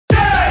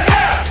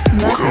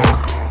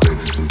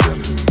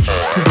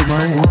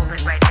man.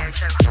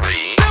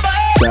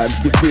 That's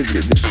the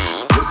business.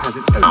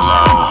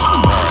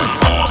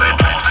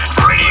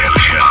 Radio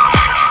show.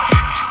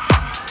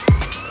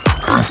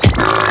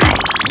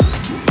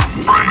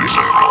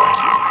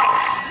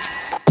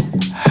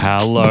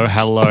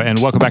 Hello, and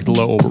welcome back to the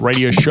Low Orbit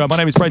Radio Show. My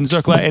name is Braydon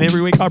Zirkler, and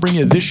every week I bring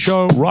you this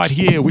show right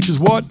here, which is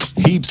what?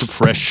 Heaps of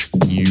fresh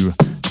new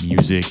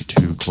music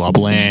to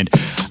Clubland.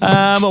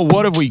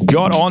 What have we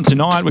got on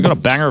tonight? We got a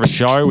banger of a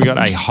show. We got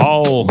a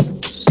whole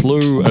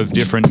slew of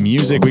different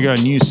music. We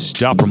got new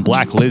stuff from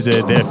Black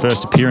Lizard, their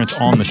first appearance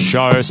on the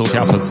show, so look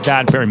out for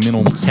that. Very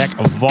minimal tech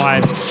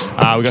vibes.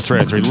 We got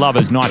 303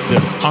 Lovers, Night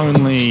Service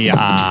Only,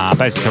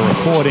 Basic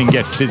Recording,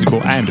 Get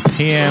Physical and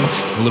PM,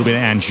 a little bit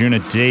of Anjuna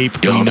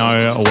Deep. We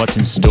know what's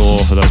in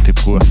store for those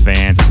people who are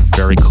fans. It's a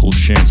very cool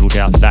tune, so look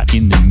out for that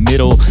in the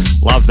middle.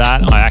 Love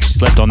that. I actually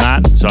slept on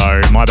that,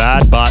 so my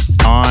bad, but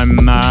I'm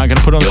going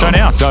to put it on the show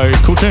now, so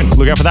cool tune.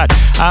 Look out for that.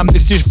 If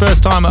this is your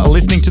first time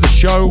listening to the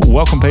show,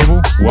 welcome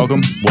people.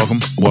 Welcome.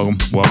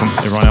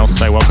 Everyone else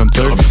say welcome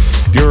too.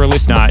 If you're a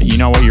listener, you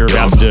know what you're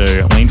about to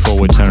do. Lean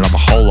forward, turn it up a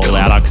whole lot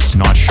louder, because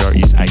tonight's show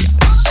is a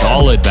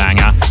solid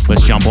banger.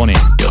 Let's jump on in.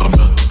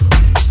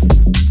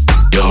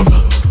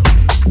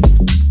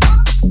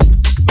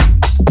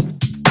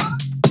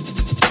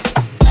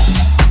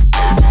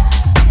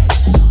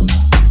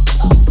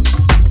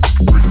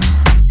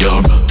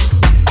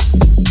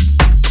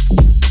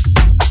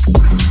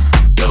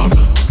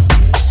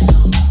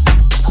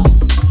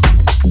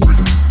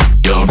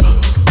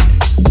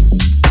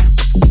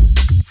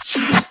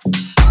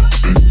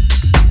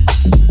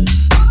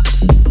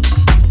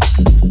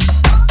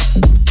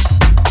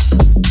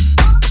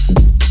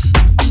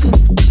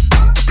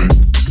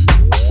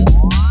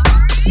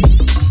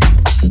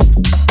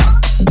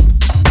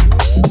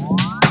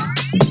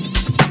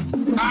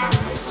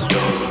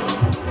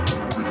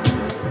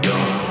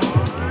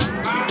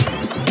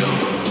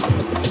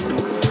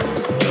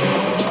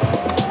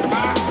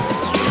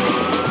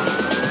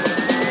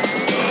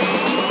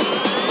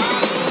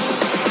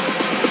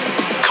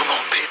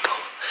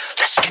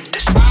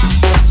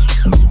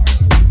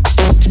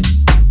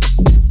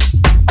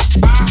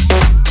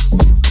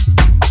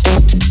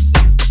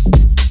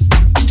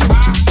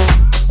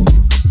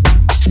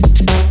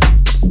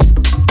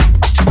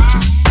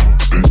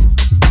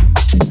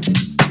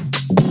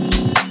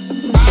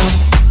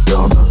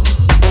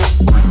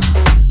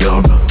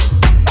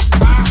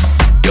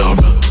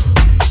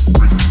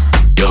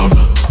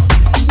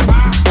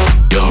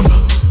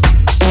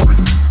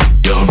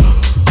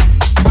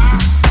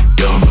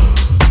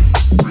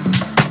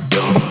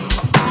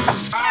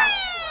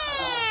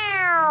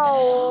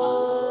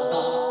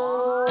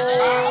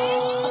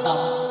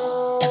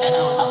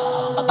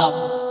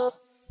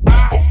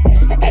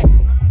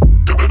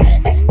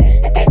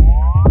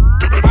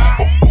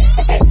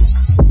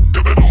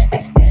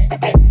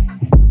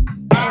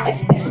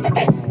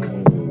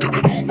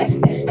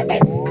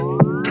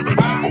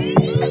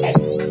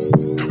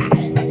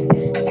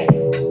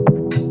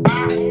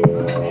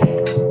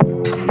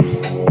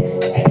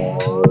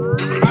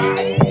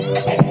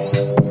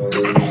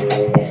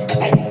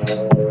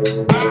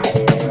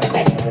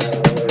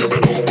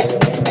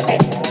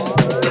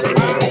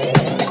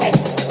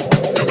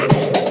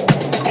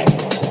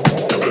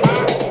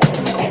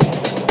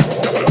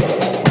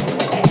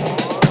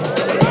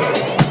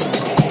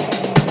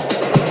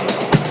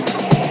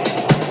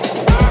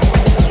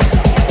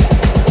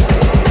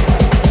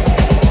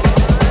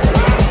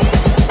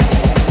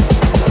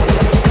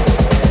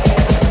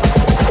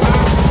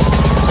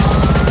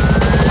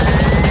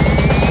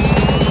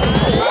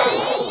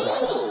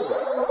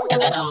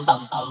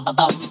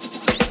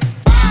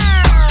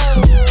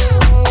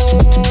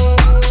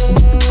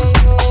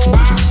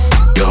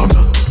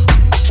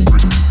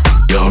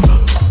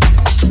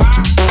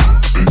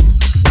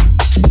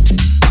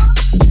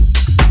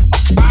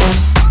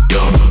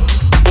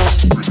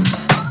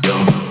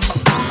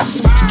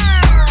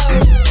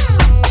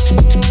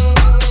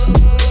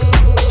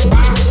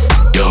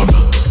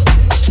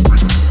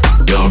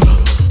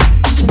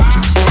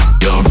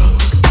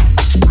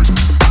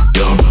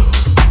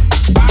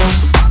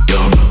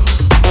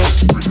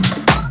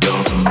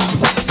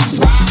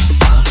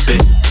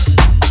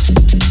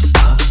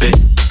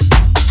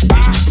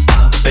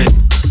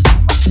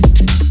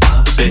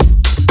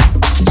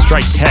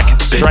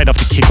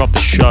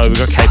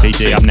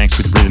 Up next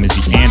with Rhythm is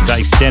the Answer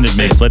extended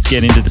mix. Let's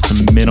get into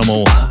some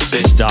minimal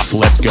stuff.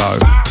 Let's go.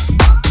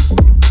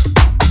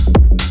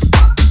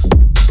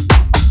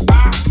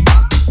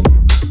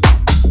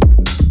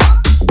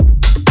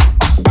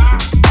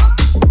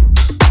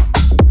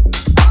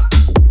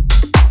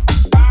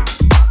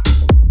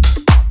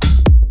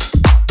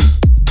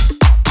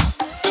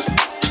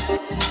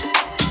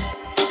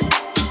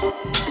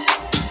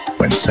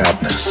 When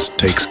sadness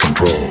takes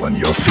control and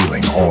you're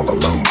feeling all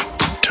alone,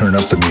 turn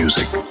up the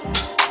music.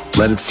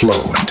 Let it flow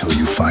until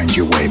you find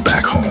your way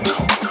back home.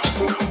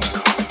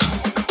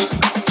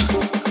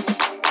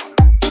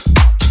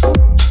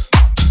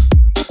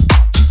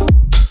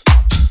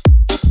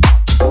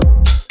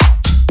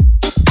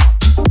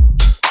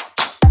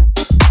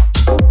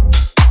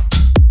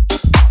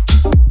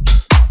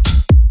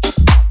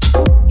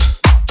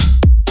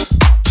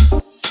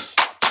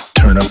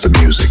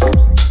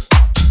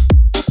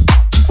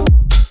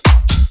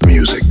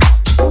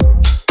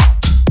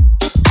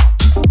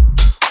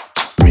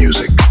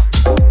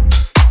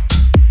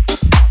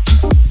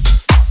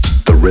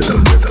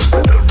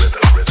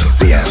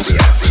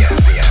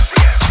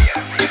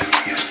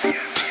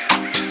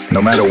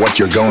 No matter what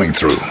you're going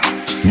through,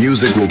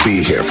 music will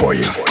be here for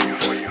you.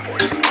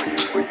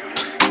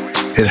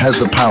 It has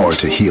the power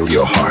to heal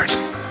your heart.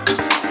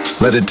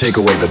 Let it take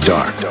away the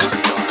dark.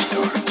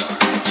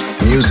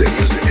 Music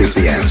is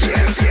the answer.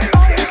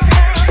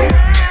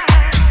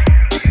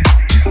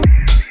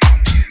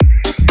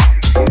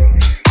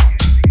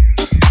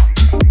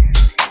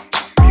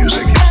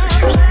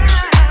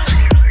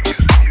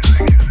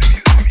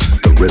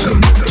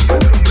 Rhythm,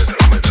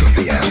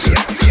 the answer.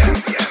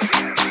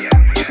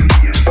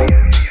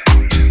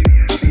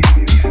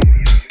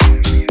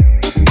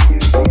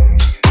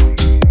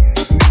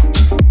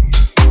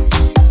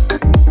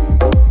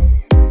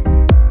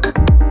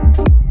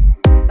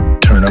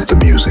 Turn up the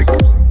music.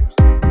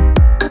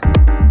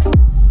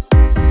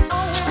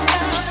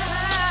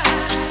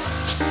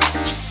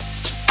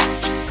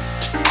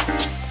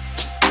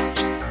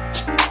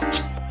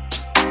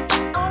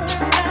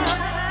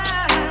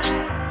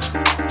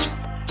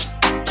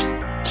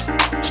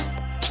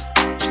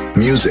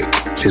 Music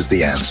is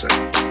the answer.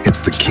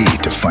 It's the key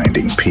to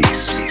finding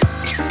peace.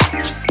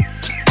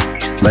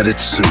 Let it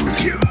soothe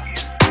you.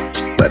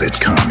 Let it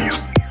calm you.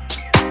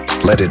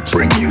 Let it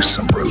bring you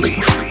some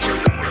relief.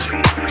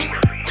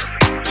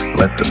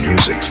 Let the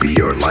music be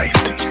your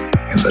light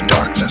in the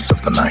darkness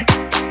of the night.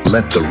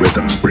 Let the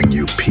rhythm bring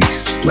you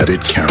peace. Let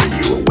it carry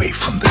you away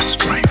from this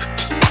strife.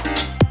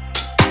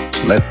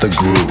 Let the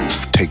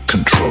groove take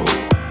control.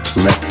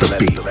 Let the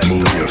beat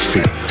move your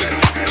feet.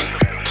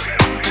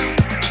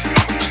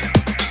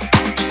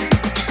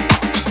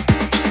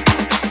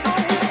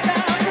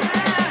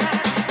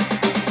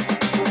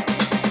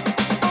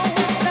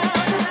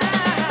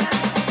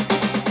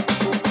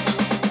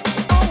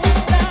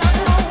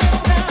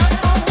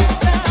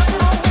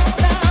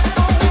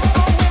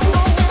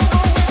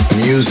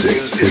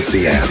 Music is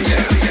the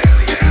answer.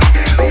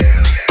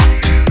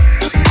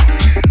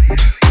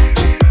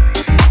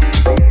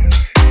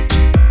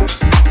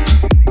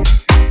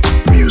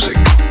 Music.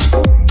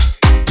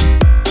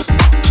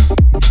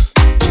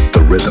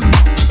 The rhythm.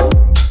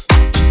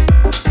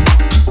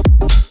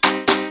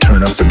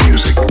 Turn up the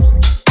music.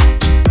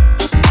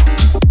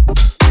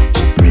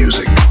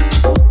 Music.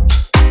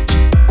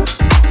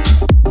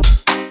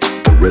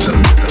 The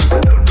rhythm.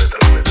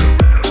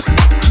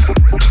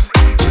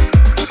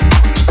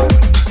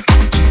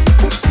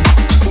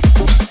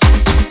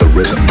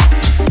 Rhythm,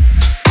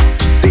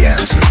 the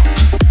answer.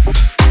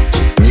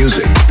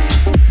 Music,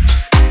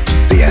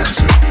 the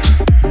answer.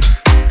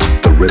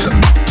 The rhythm,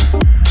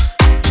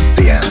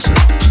 the answer.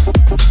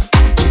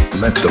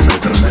 Let the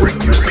rhythm bring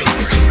you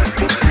peace.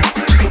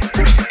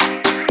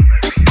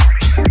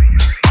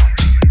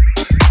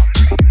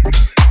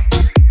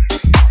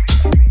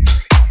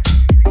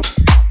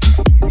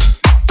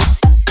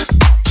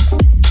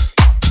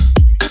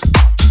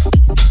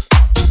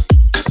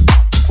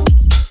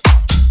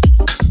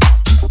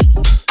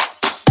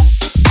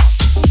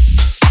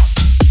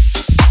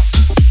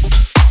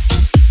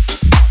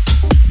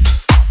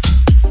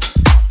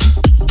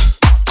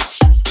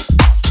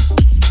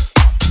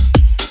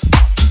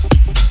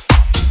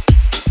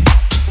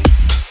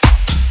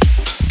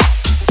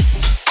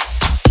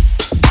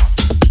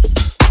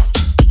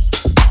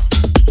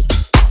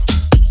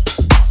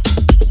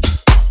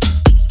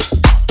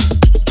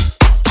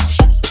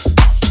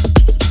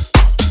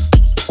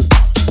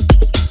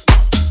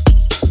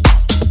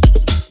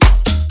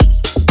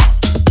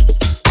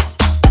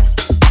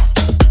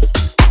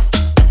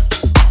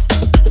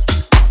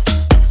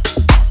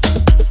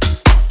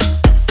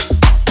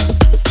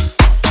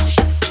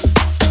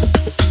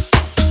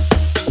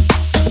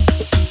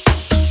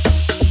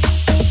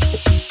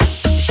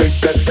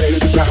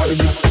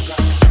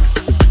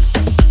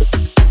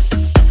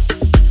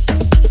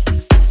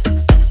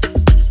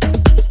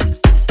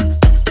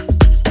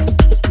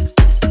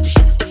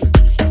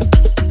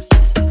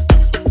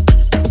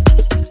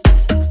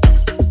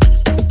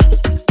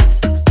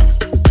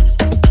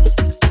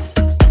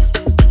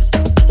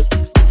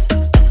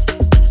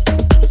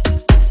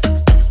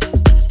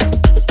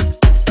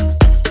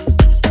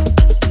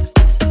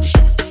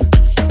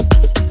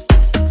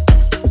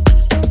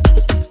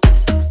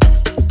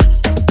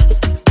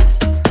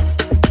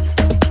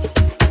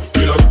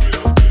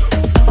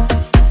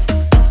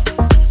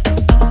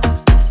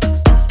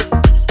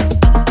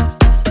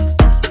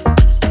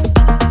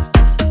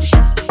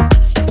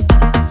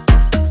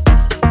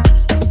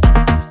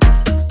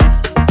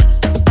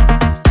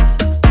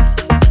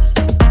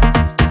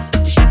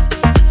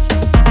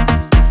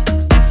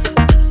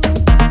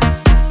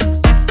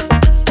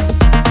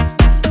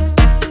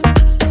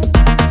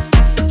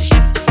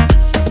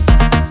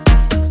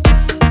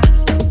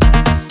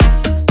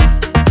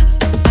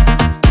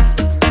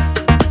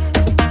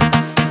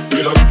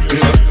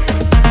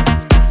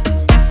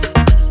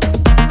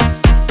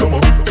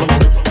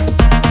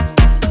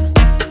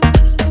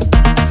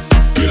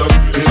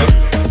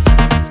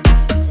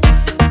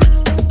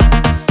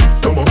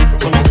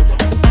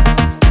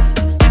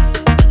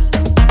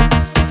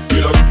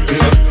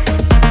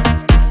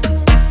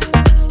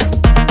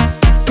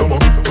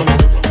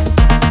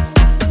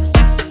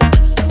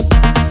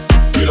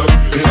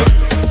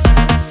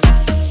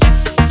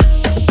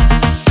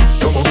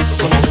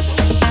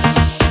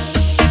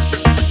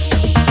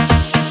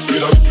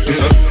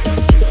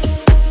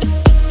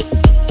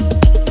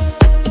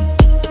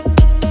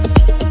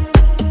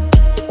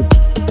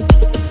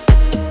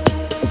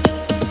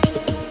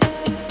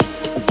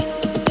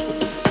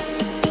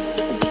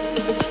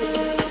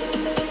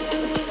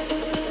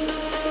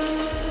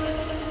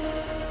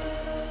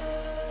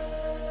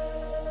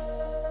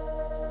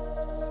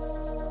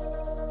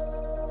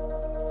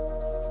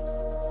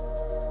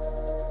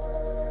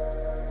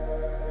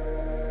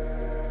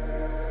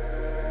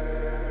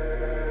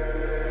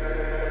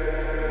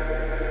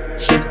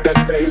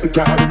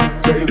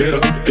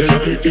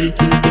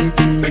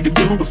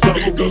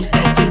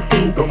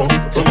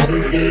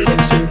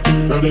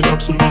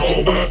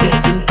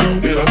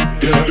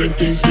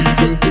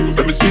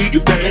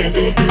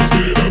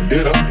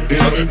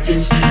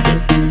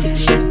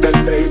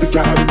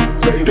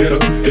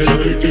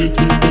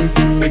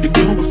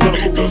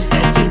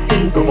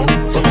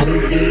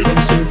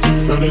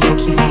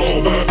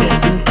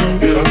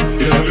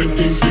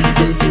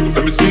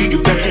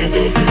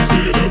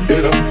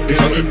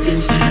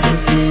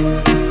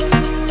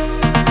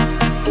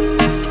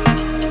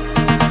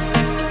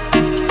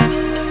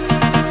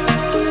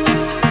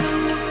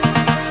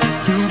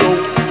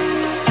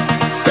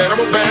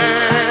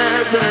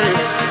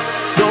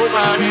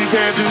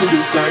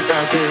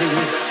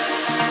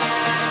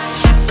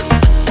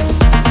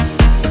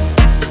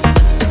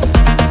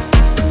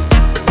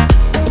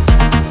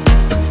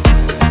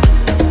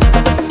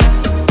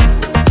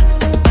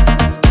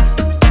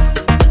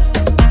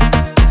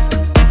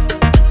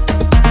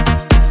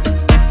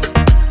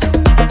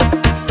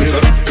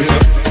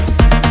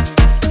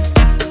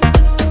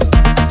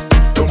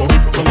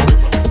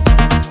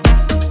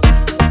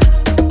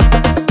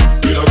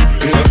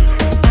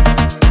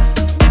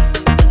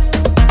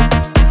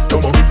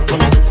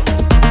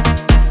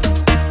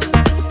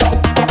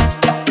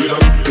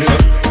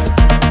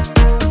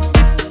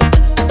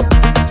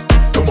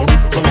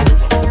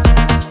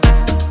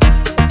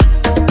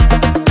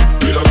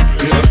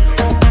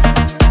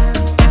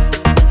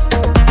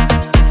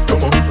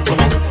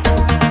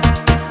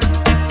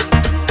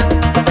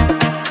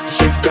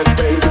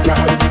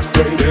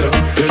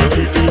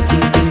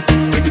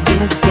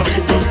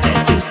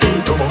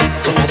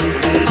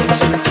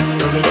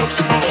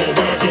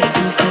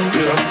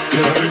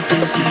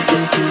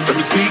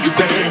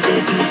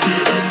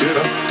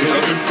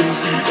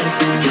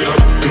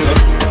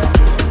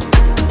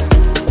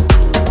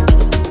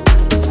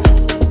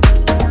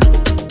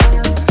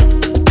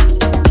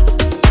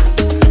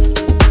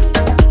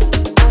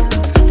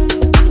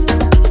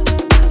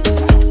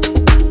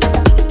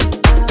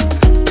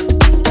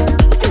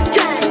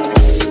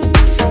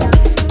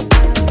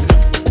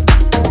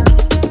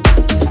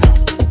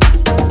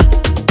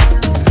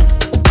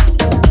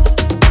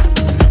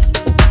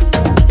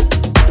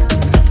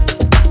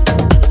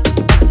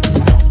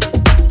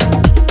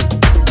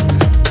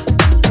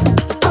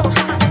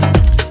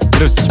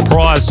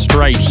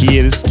 Straight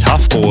here, this is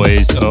Tough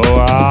Boys.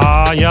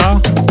 Oh, yeah.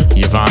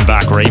 Yvonne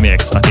Bach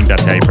remix. I think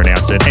that's how you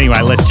pronounce it.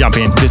 Anyway, let's jump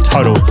into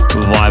total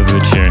vibe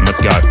of a tune.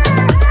 Let's go.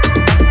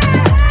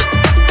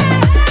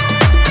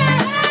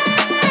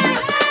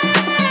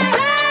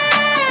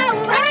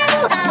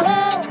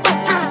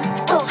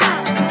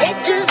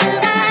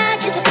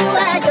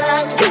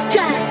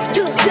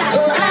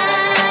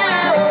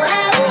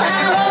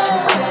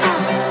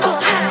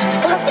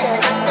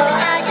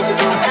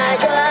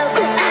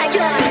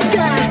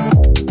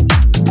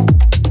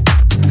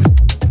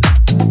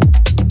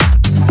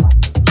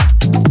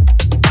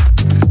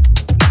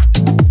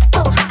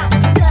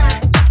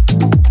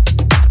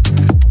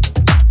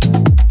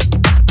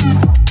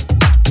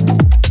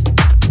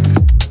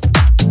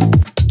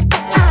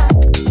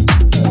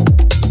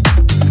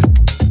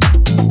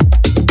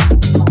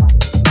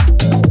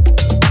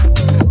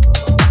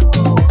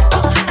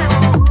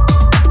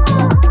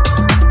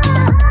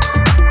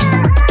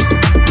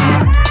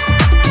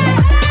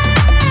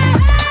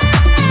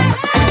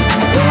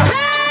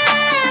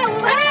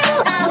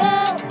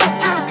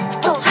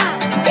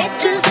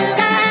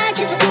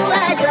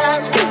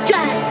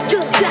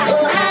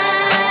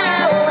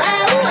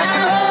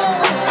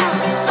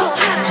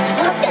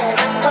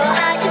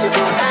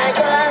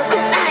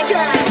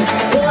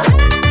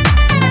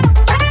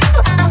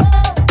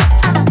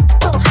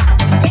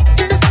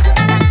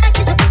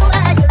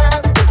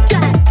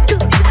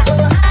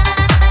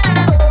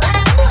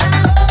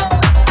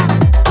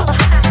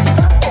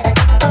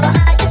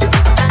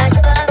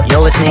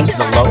 Listening to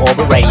the Low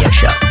Orbit Radio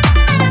Show.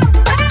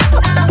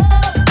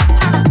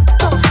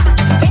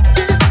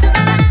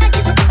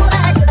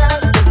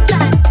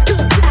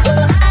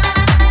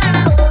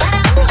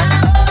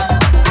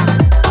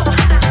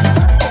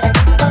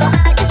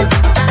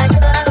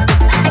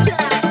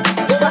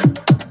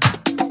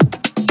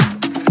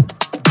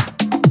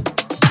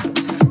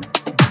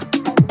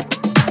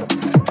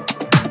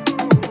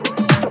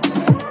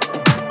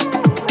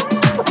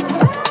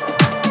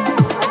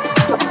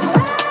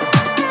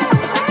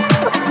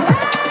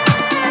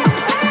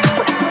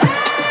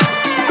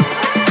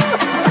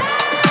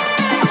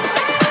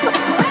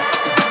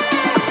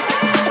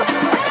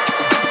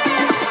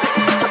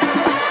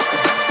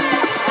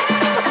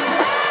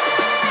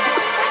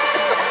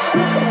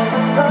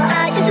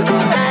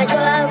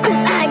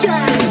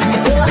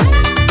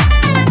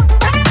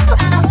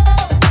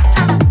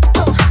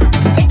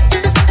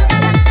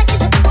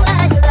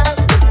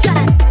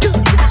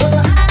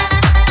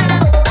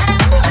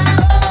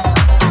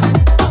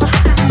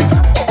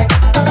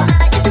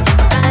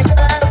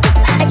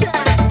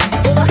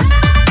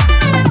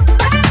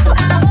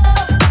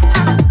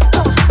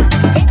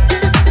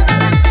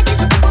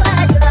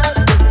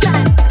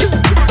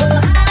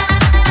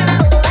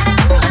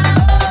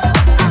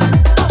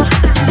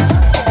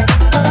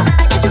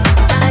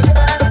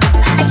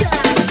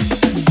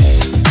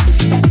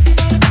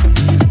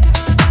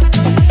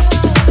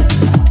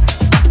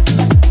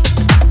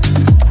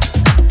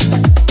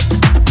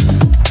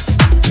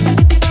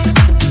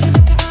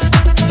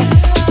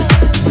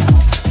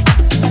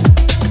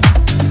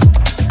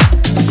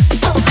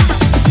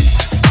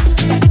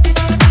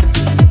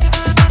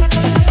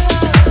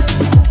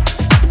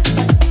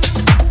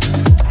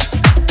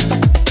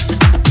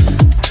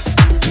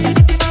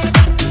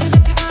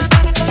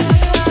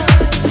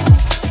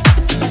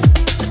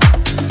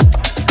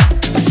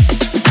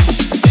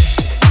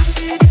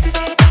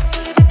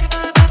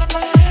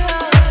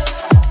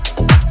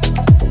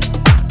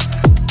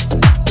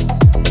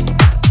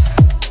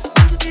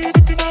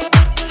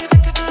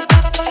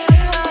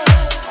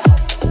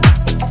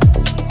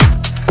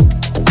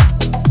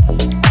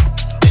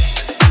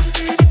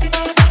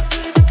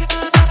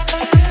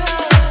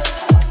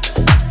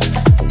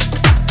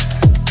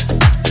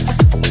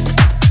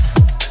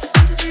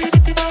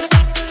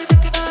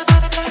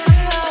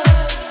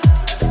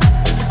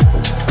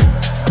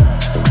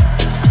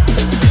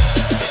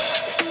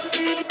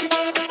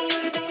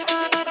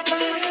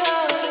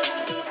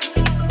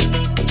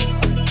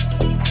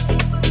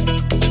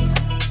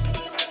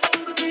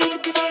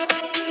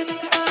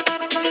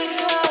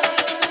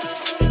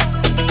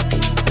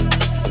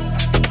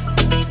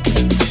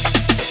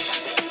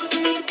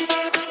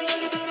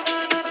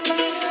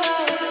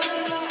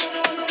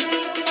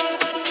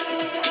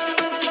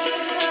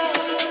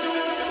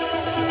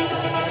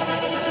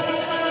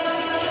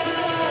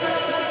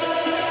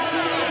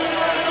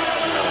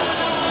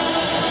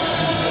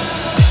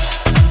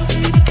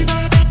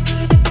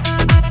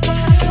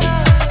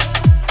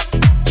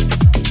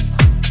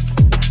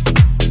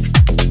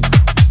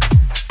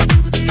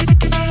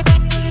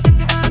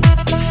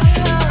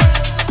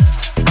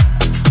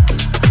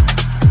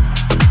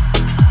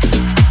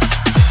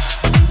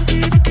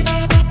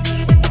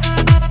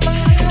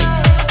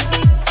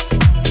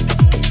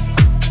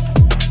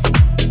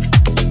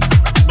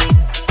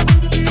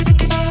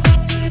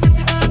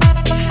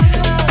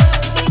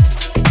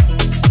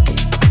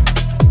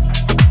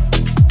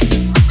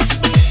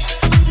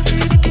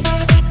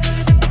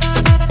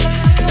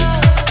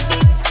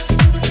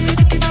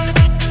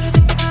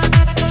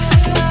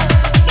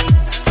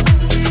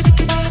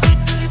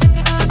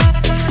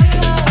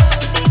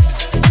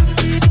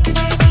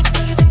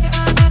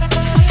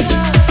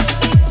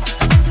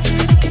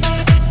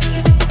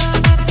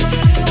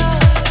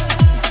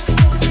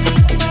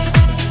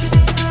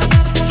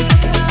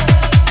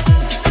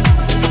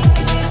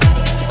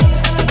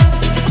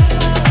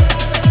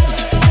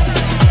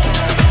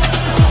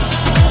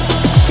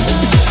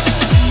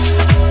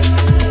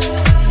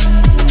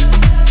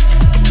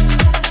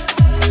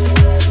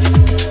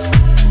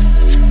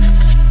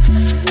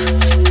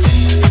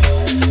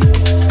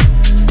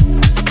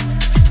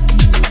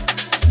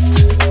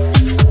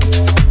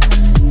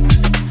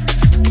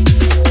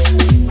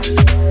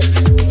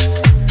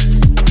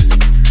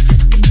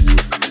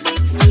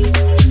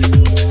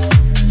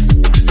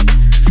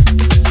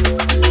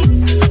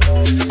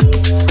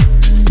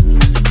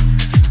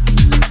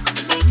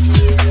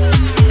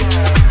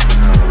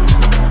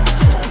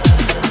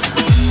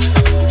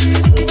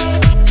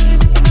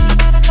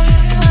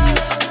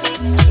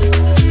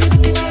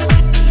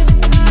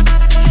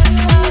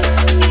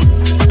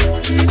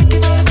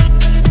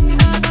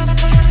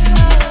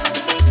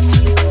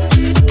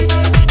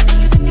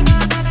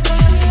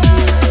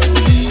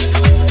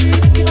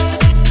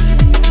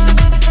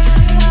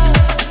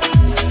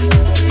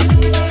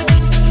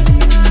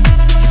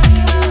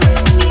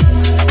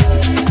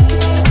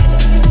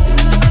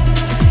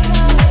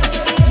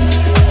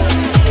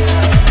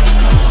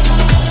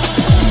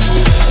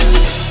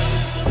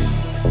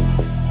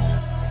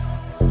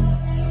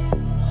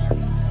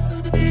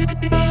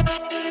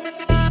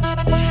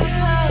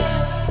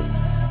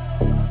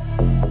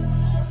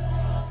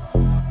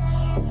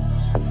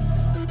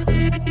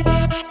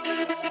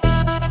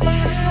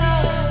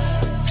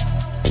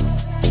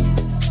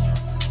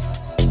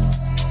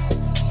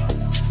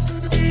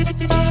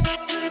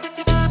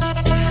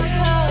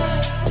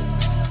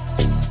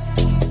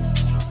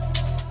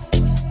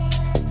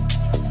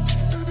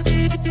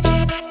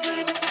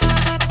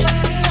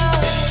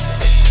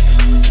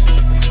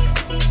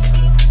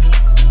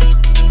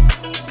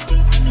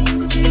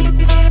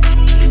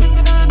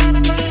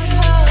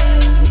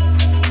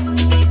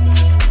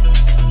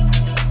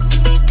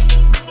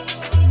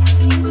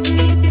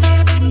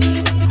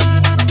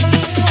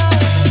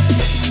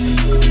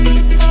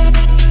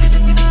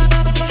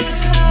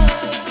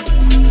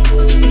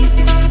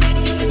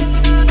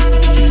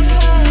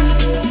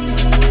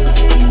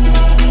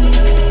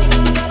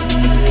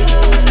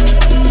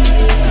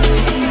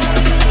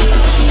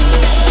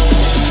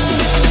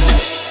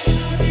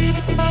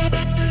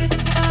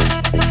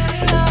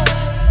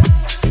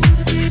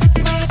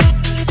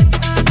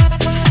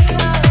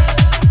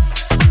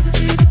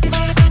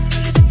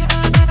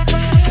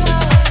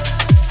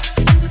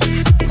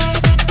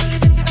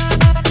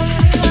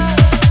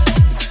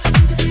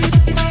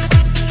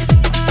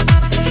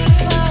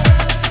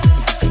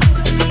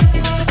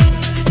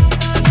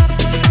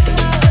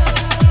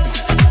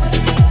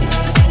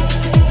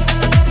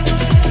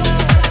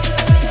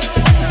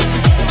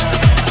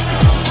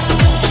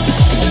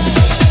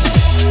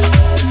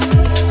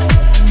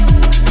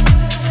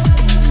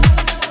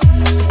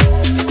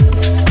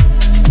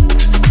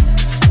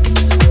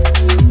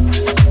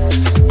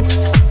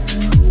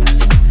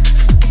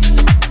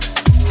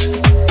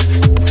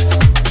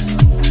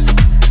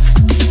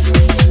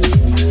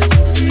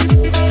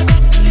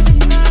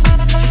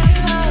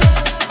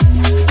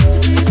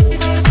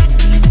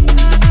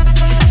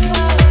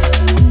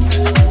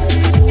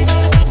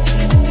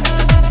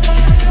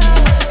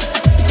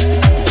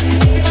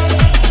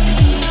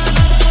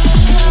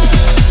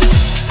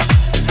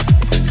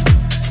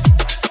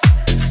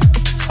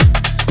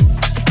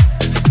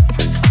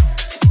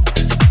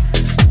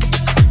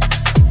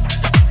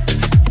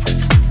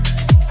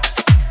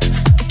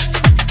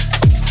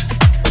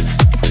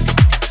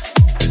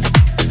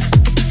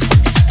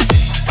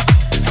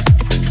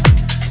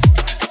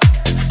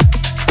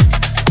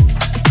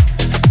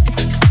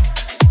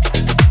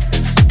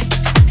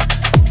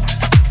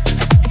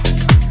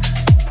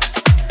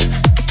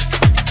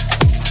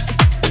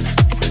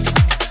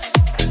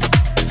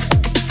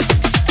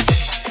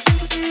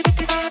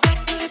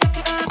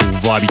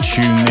 vibey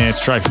tune there,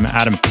 straight from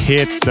Adam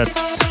Pitts.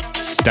 That's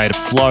State of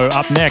Flow.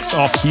 Up next,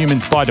 Off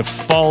Humans by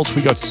Default,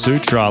 we got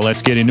Sutra.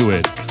 Let's get into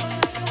it.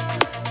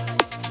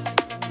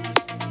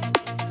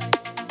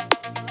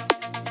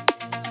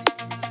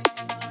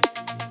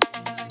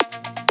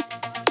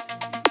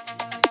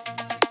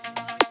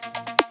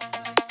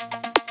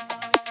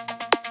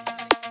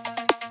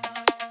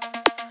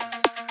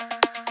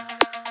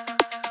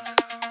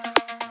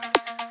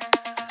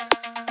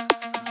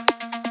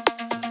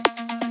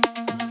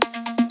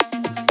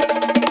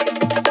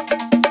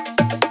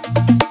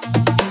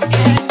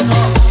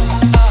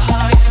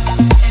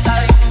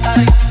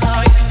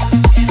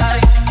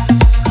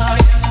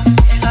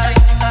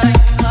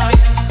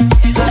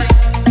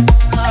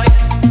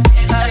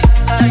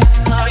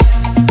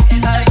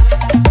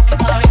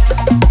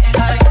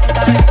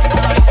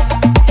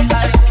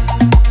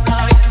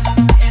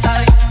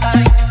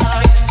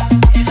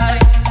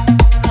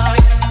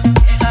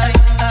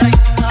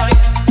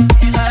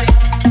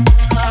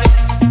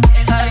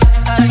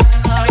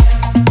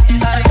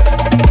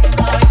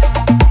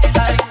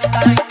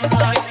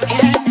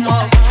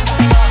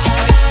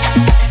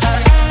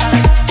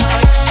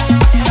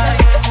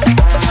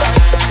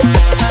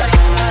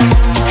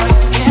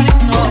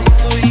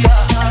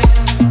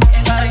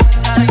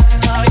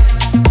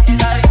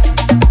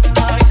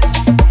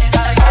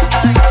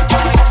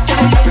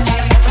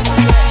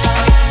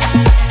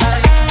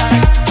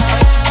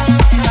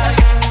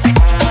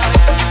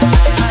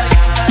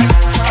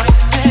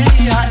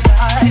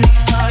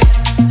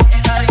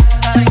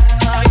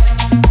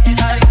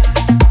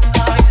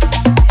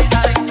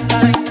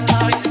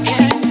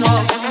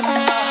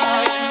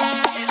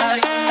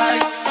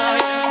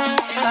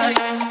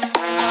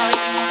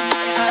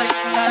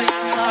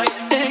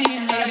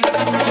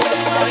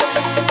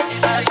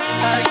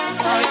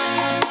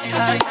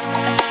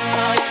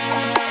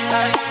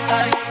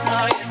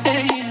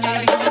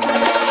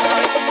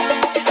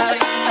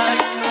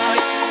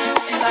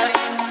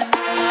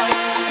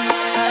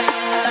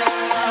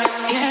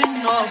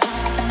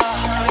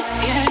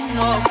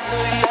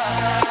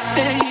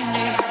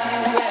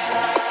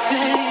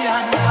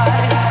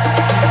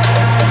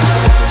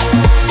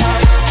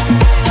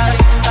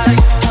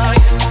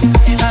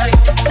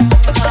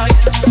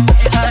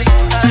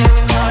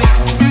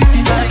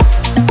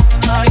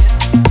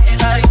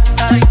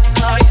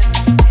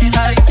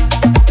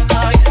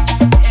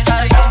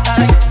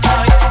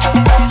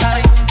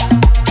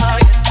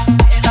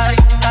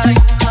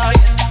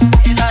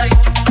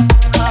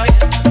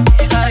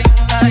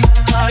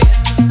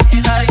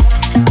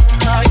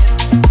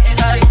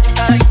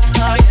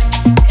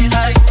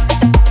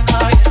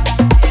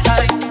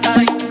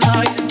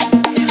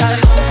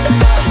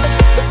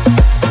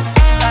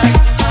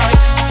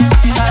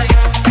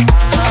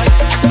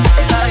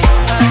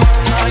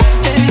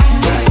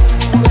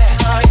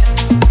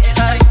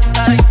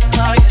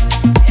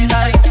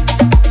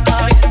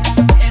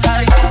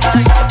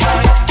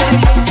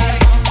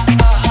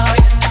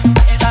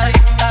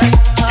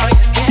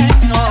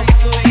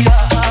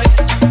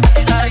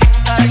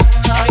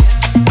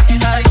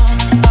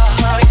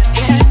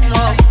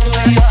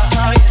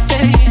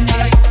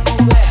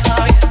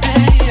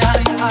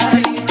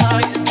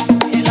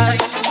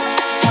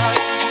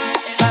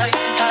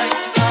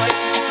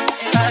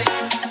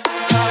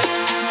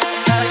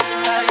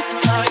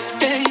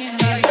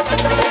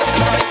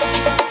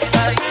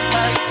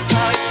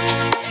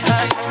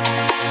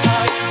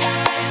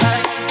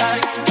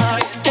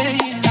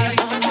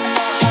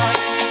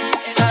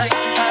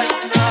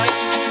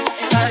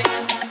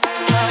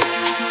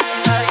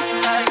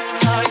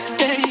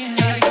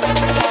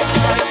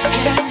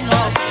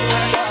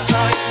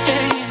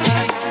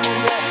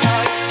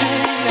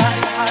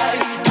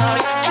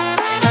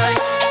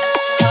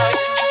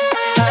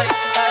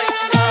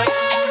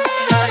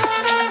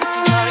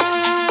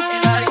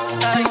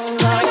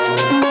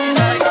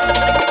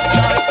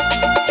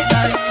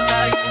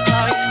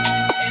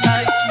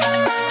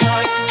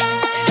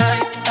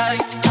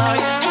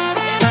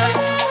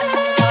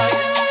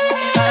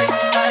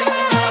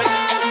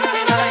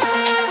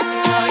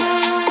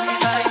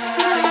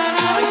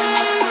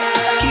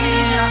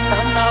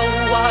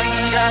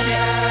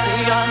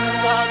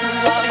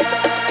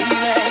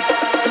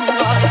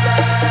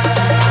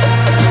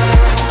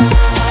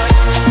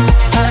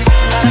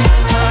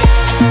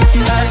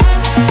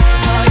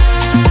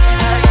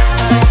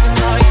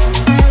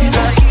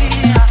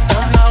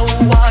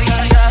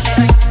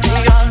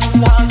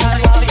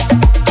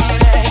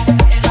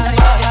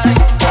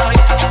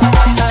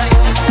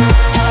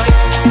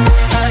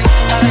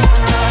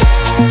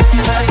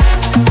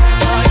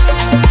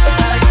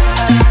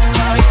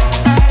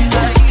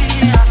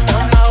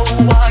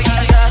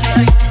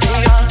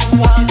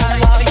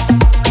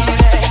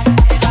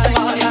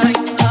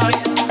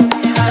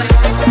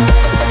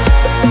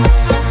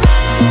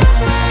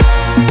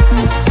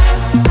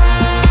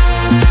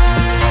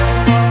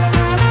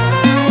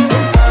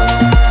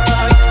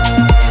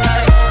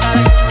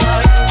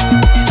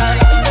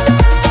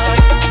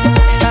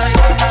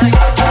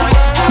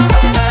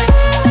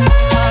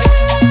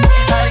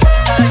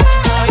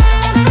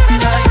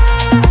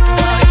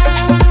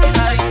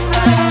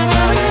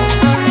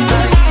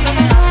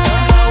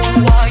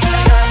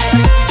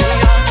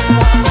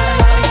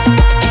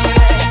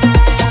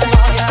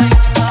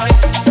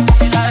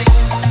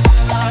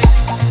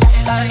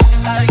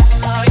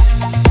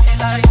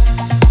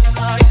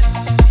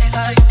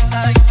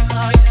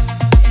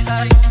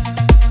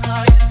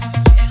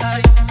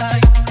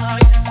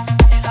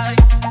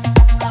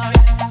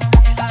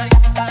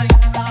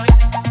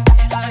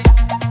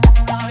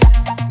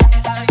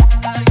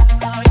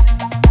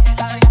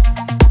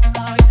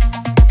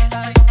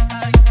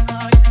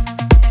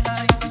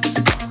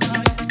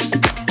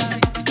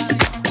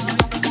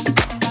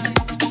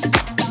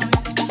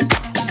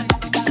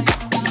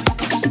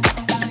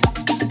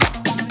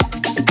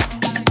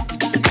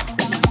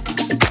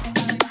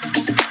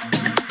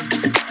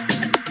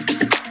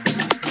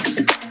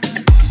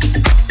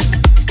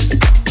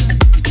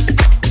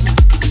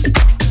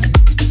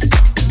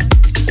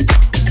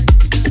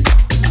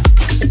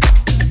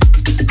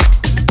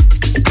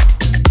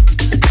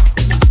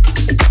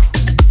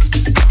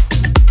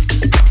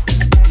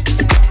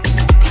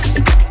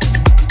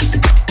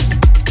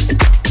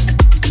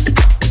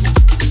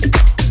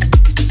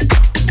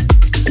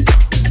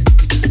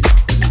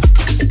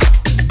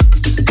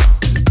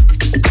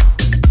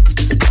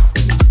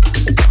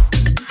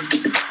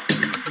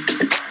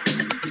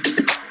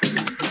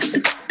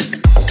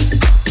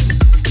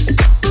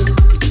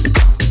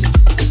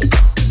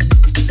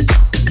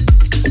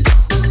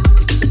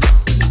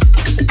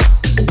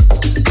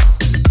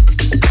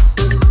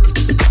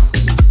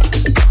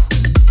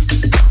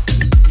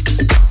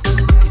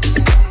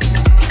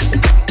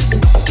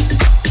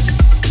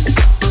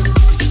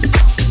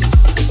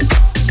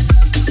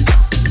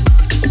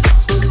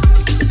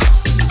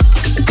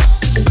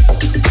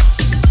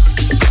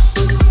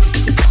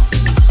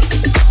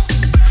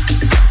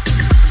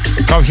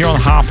 go here on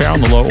the half hour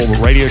on the Low Orbit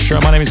Radio Show.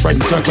 My name is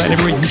Braydon Zirkler, and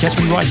every week you can catch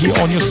me right here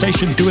on your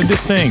station doing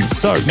this thing.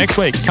 So next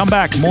week, come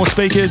back, more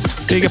speakers,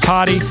 bigger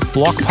party,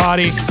 block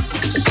party,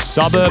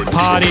 suburb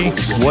party,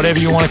 whatever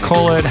you want to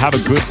call it. Have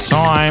a good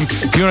time.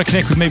 If you want to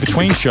connect with me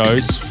between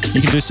shows,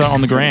 you can do so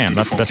on the gram.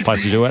 That's the best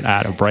place to do it,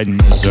 at Braydon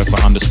Zirkler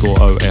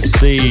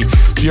 _OFC.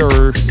 If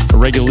you're a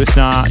regular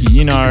listener,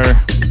 you know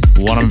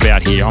what I'm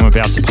about here. I'm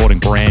about supporting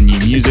brand new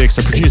music.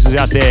 So producers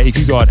out there, if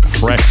you got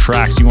fresh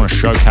tracks you want to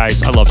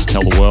showcase, I love to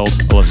tell the world.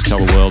 I love to tell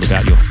the world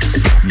about your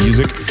sick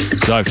music.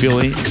 So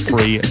feel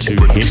free to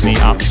hit me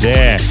up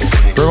there.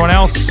 For everyone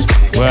else,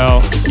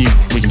 well,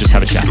 we can just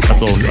have a chat.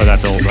 That's all.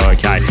 That's also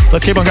okay.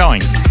 Let's keep on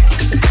going.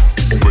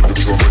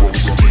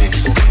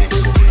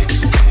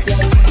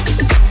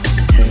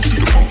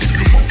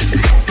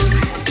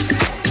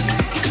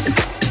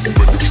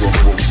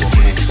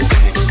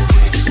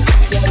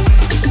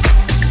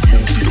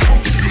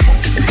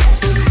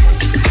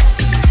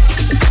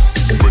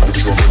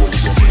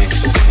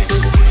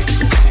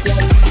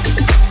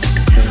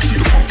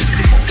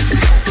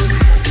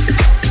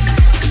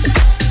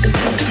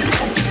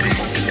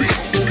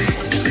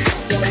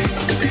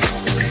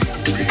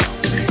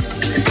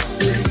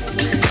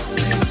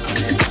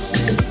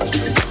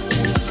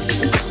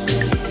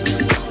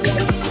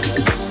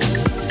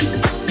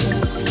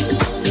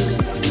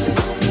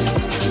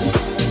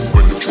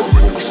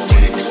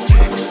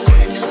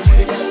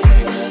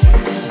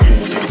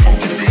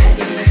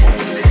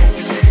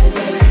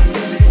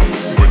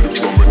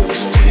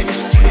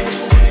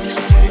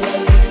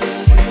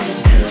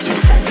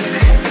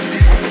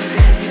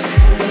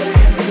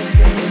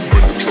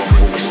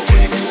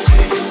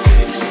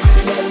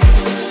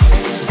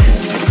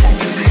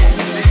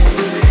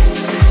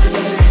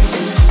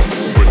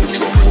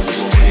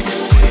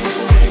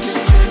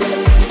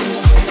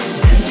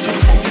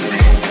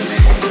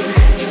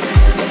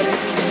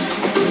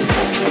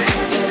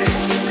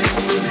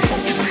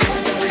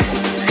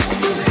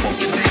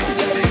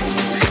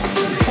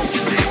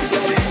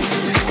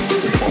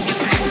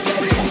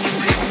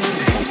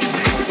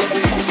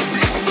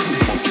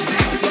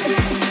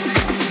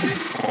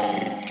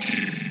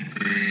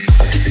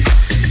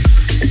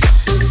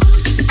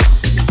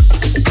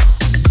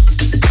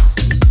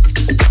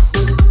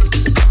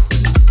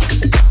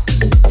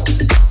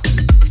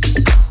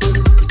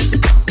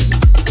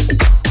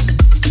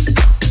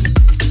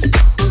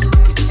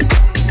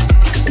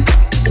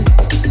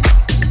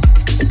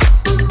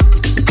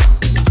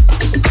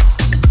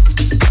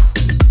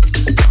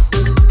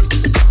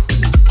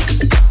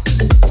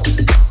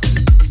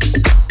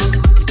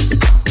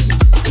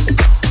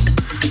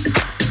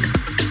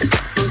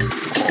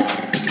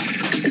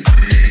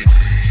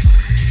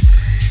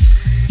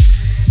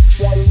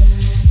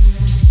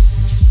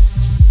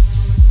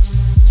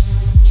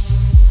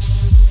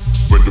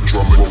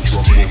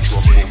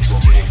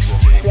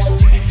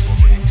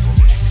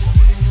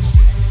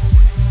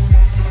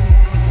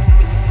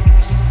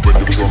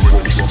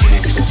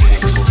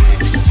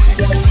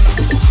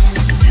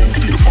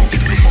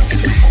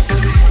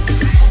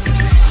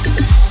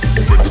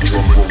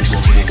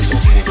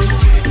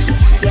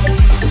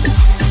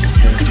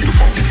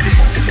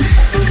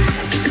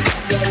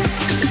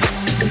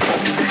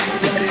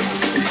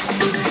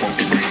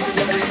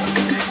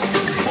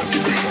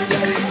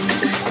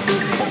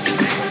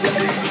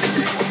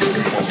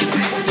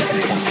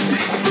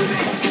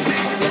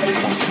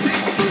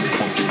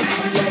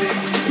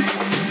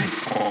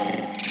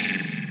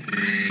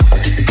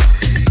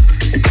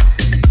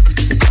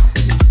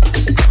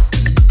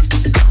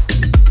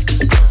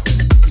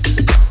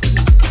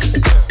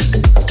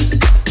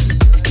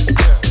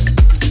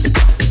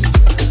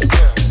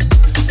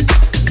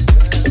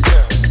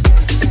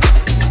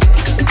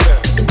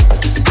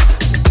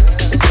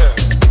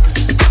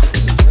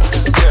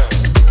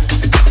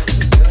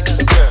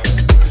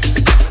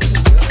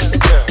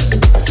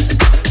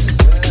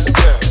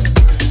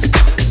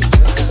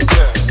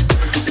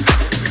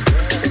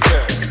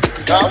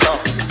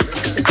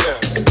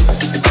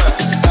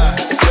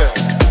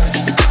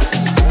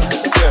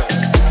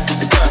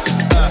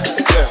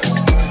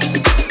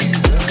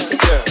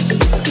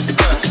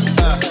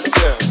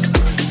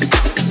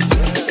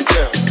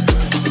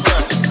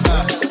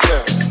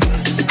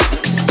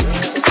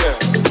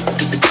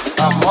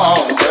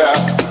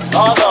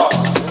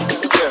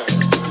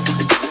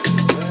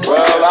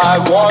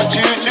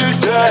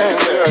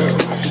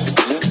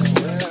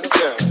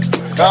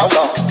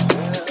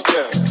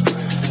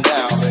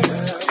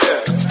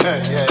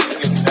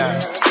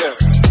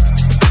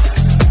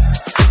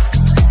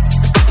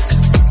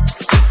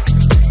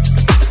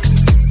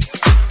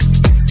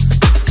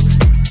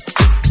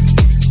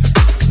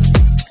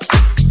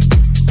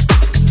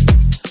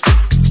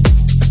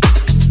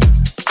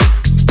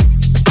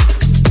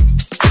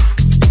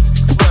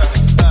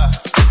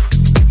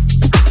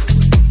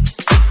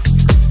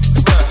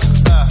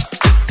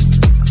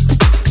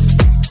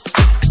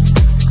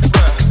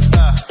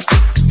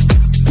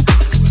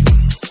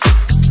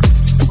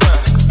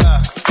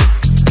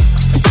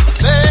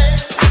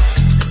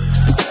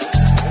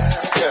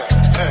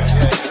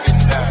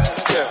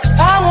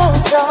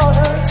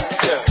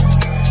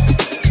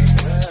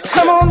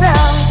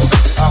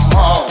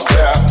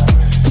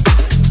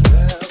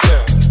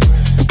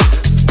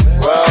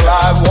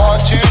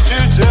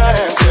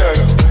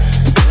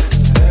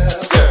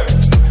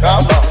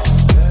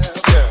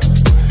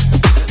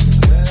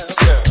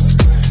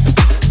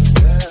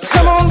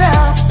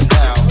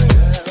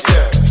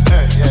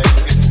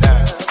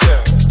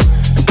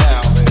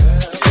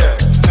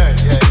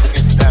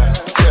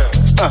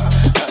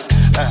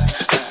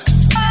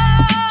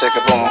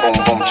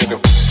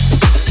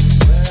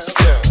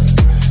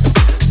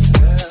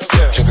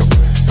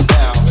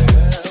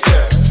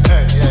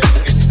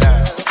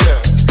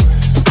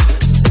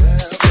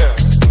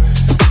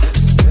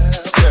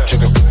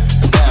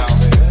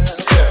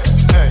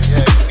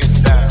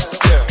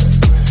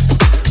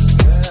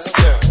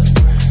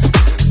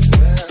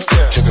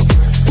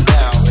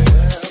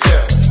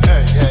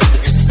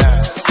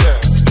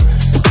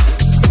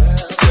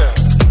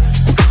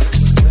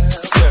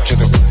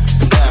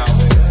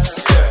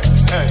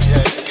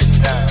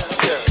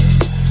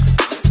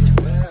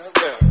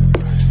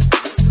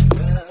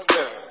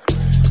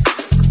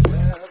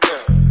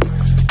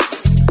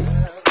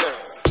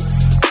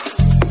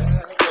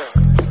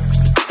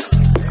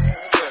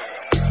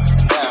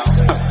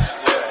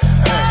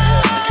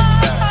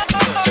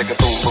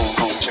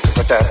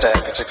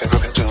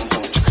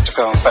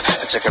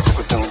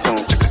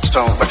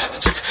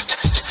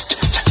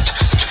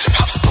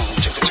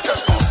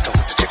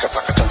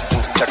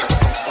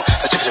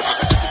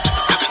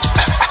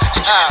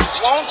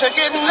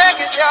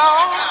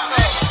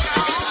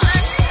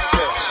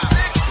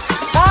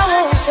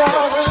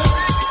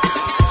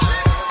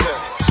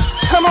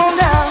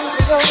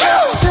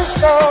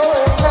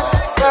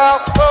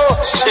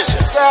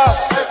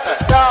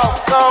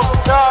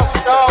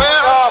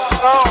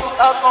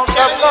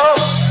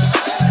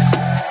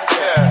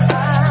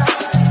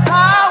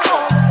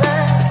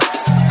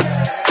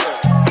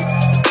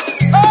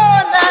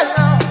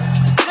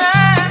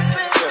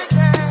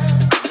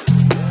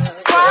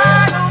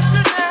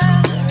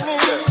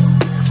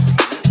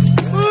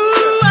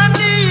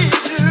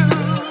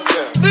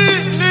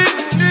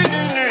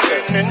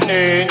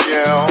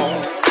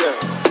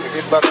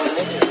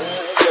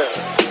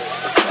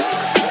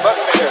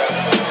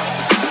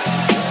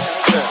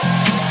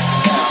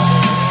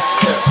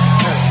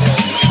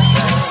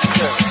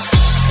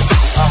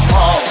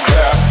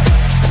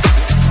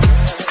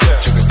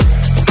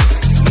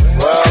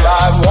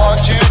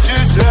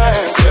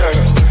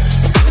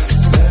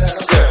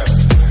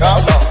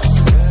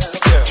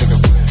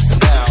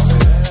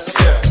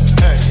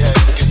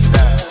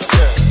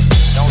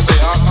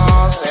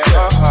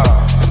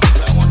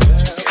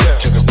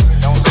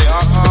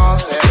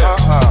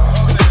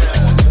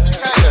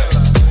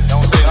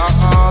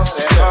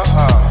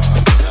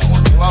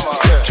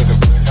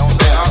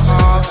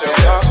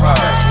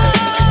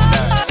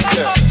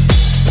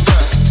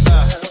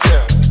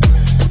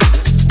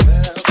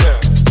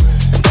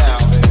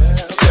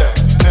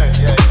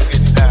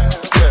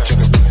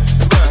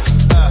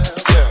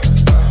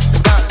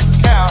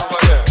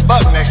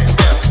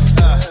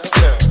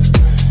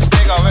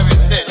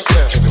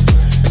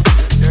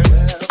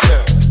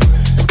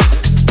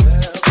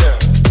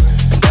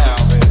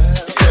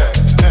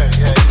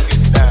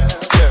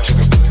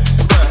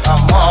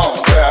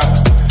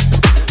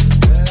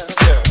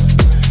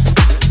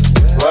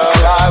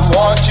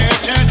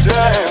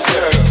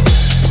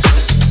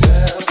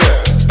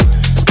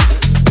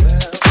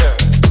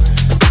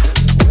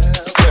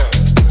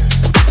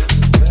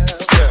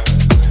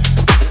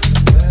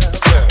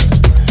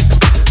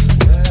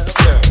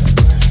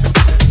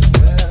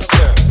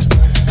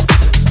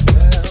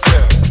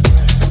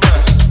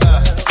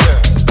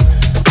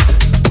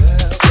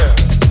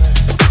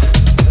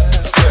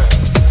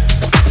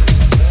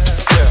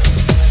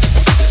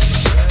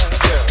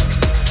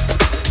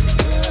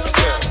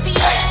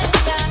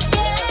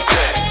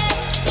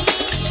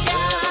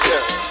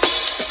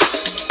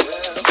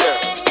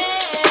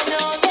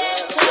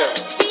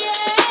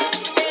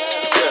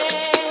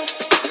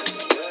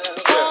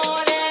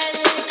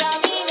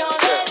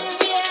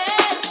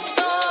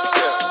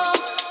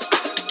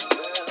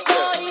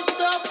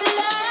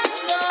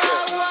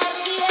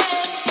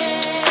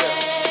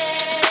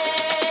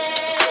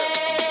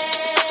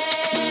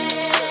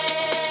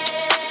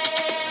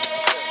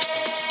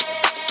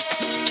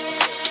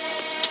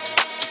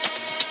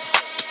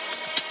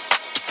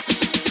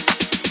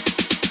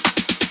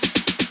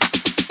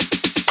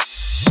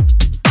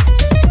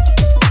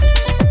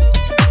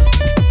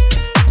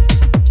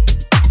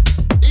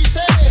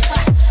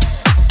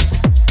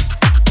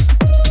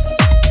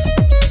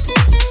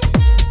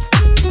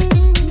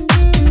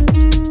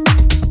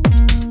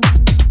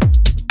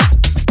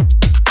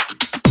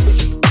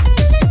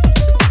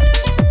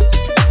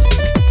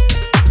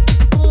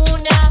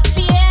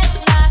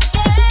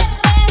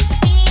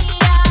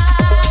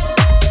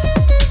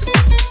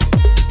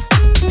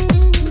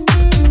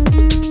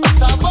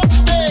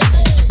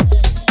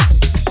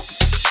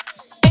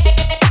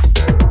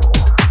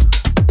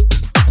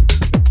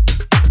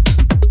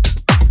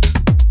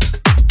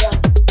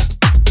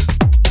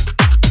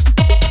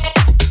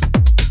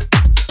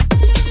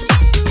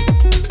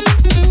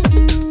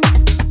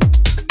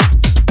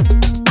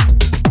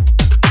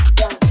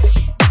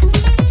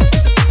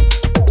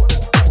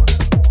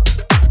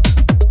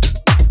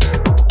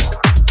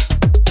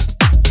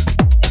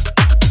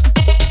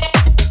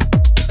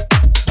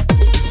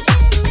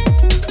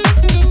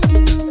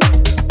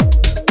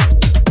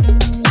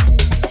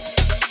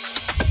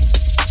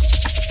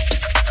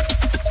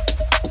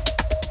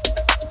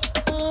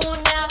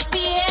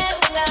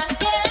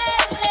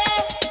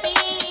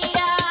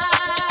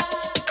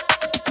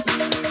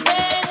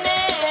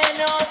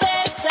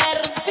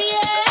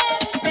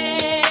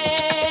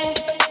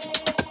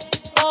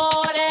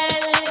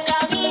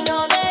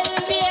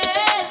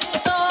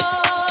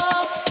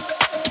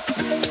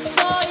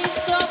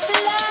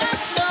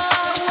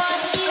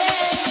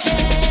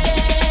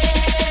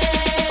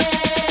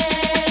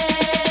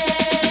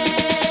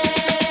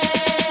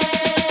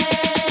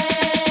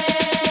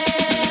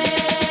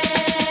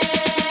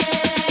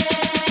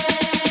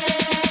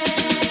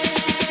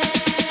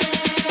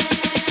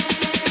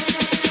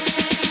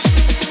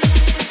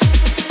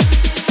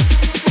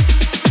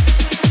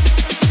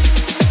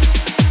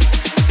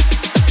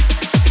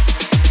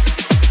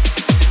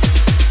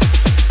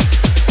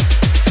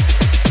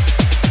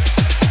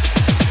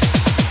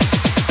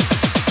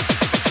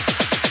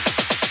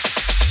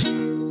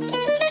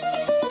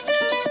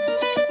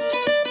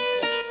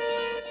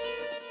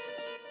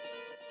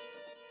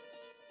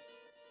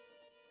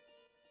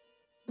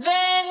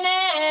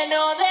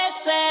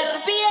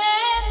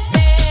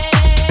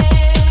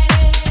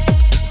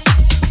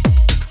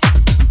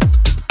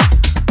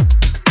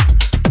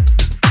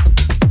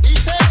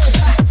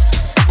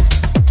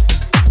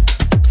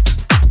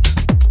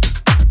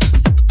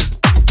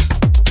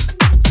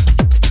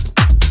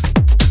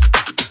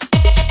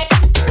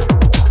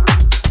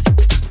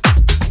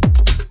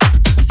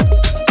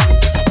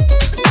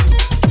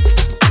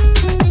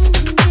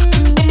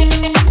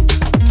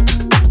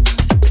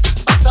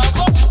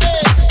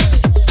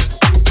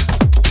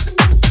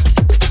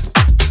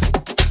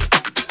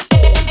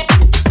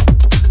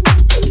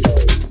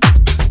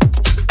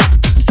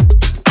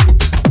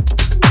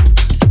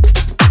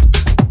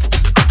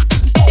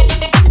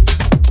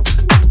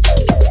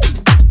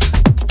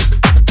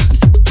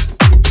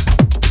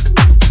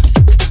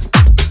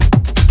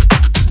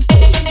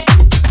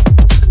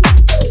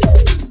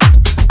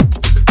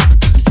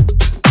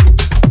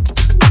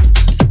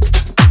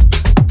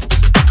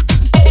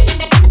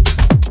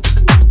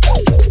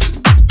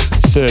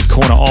 third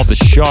corner of the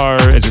show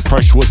as we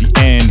approach towards the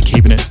end,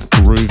 keeping it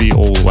groovy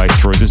all the way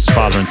through. This is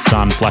Father and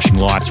Son, Flashing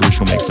Lights,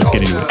 original mix. Let's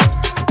get into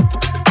it.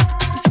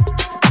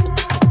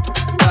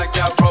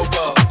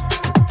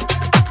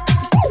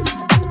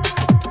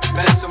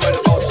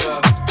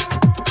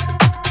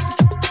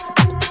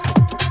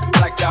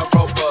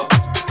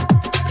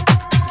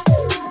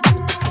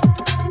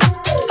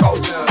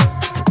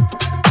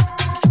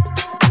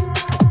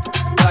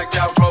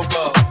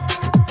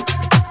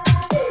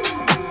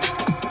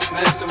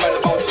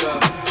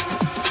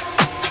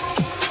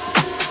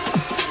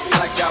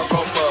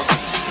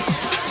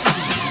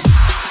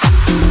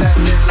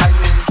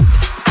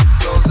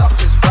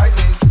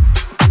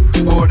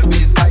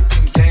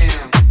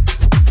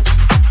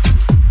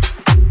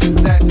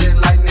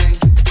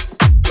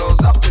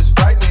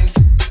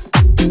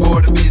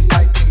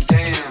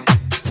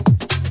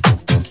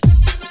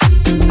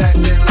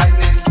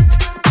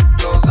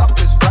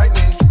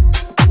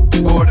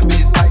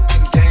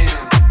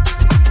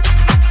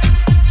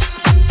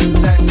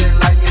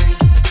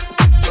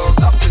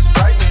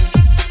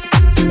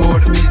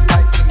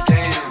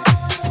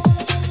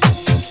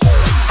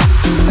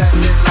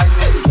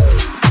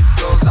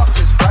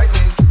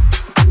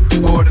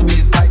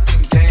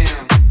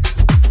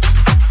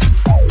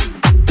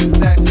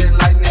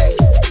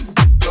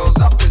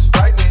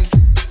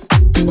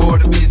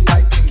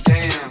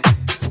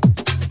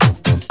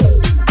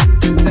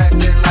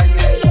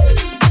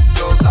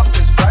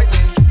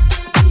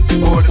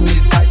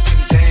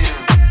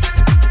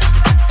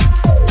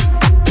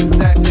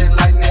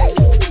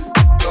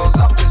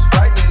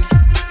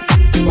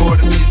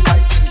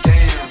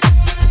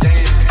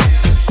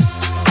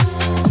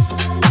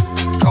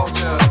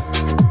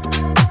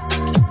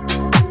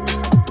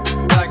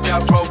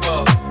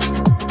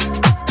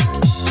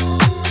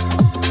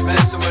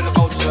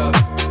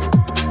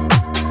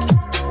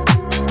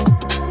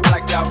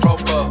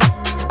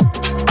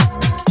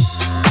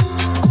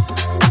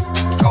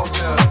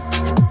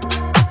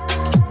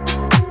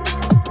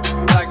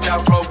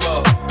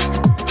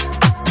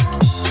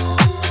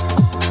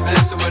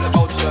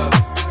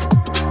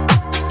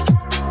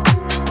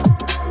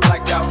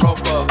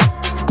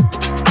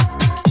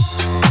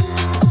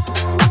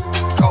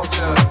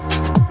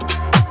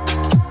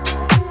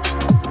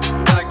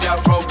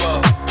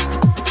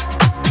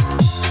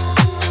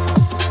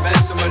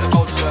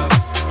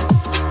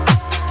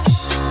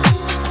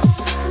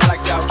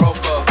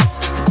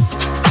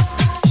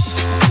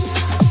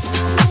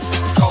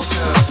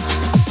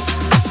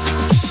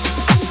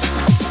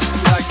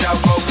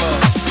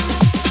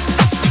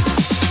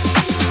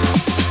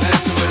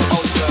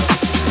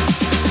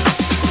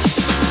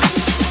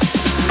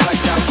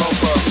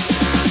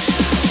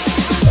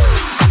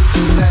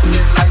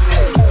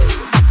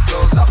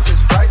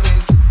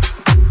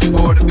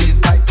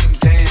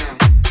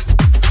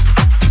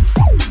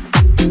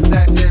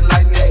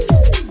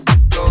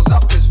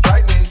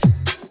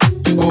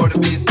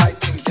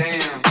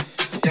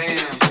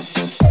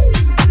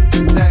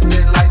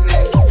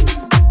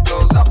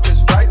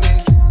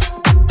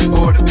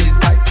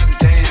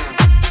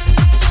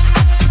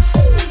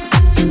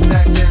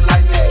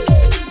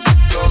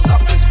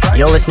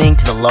 You're listening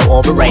to the Low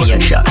Orbit Radio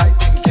Show.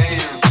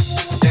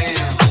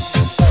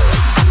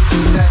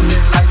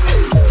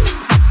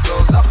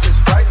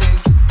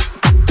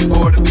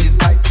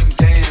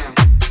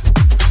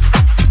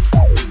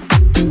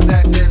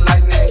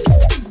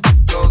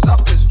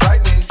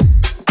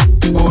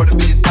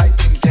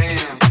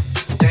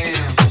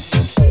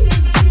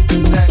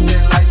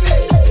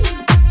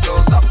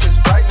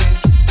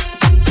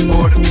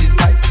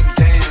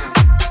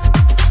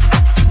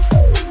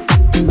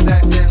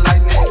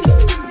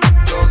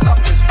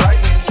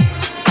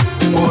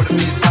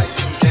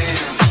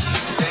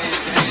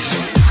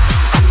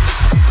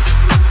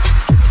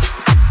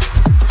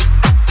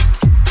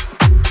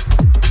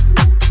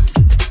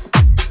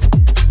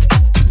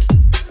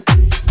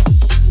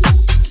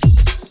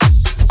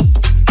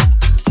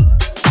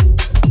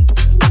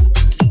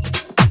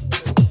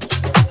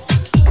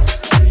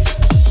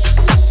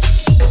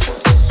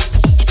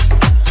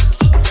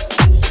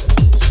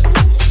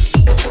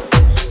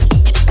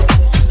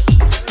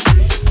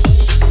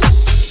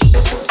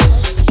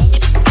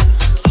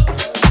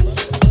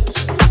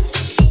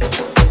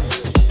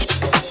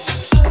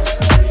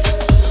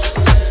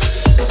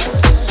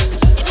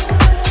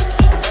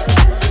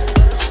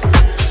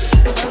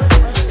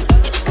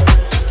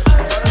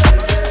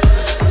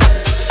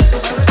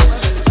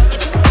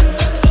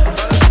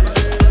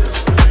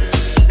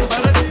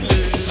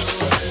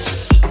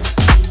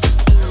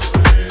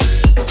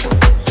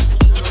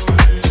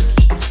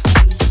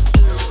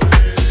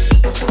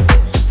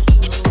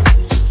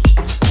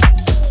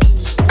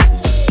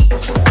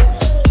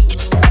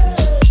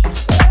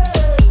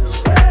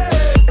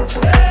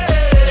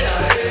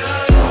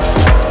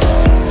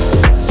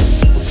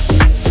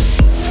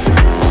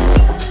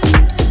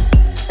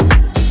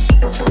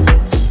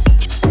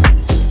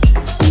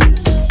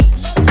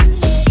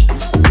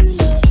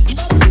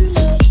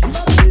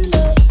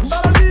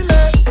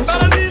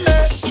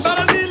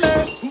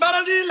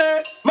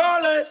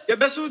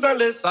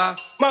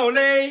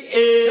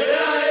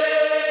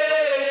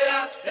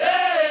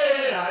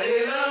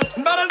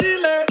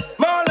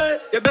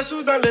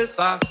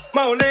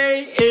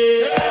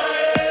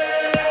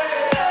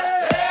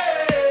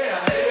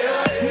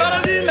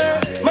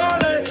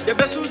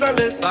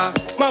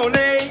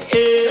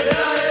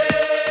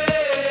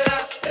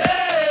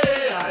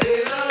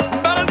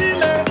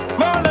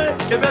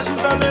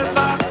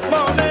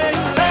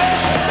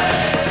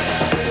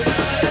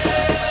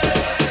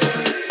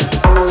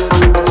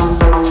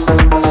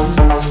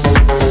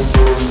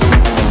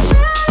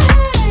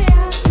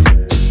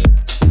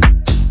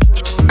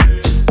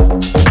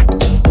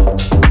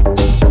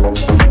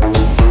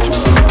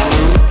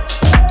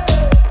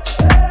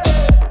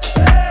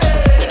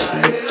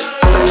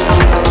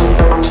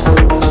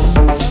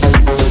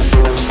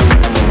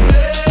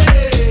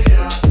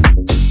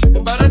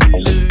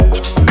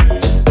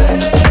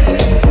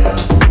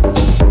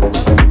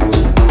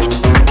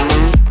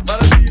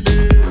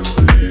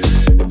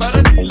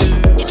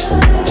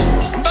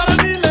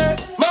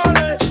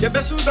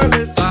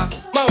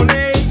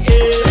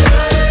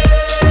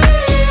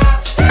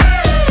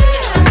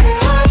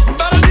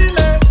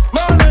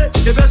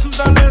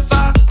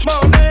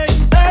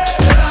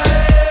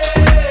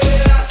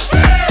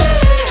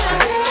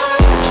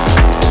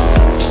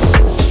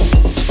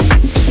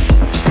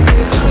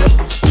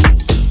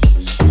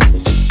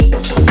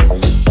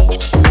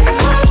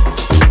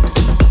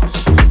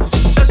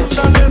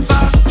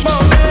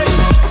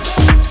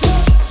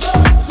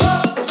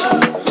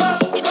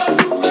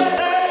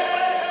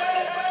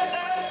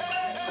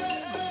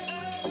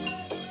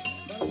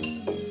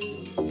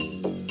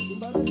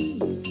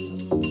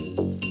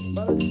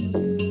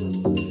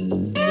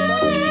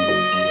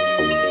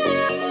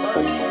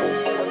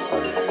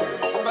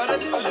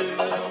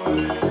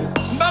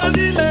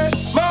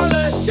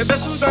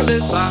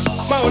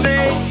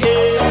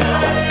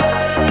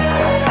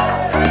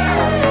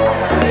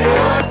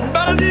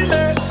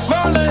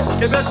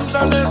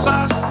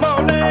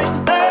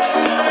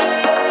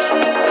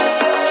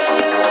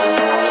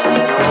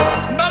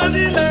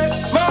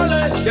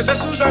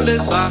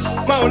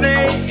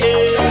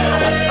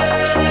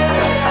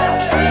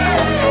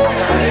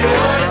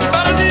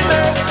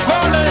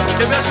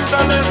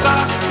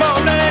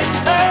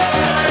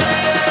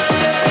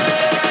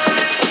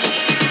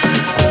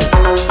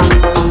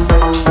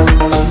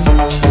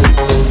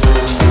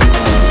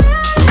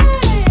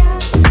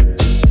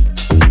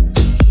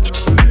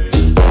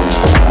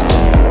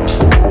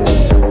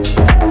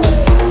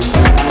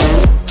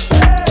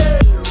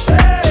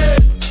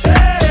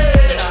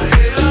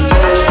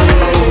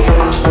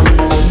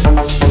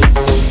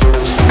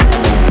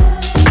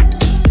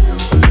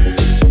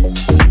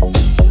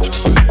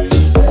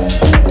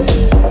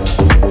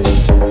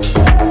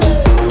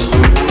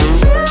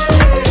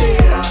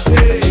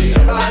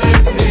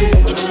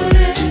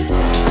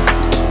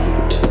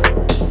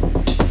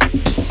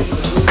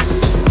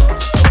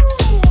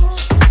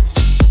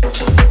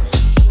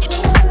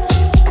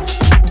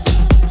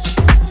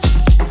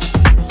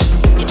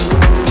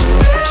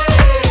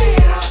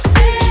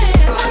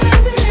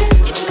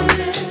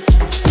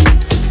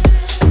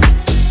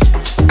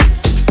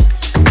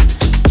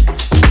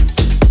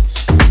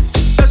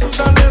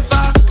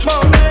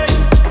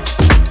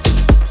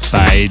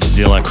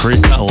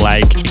 Chris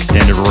Lake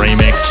extended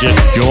remix, just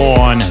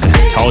gone.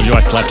 Told you I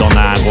slept on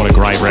that. What a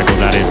great record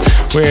that is.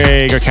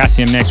 We go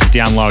Cassium next with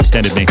Down Low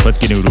extended mix. Let's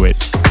get into it.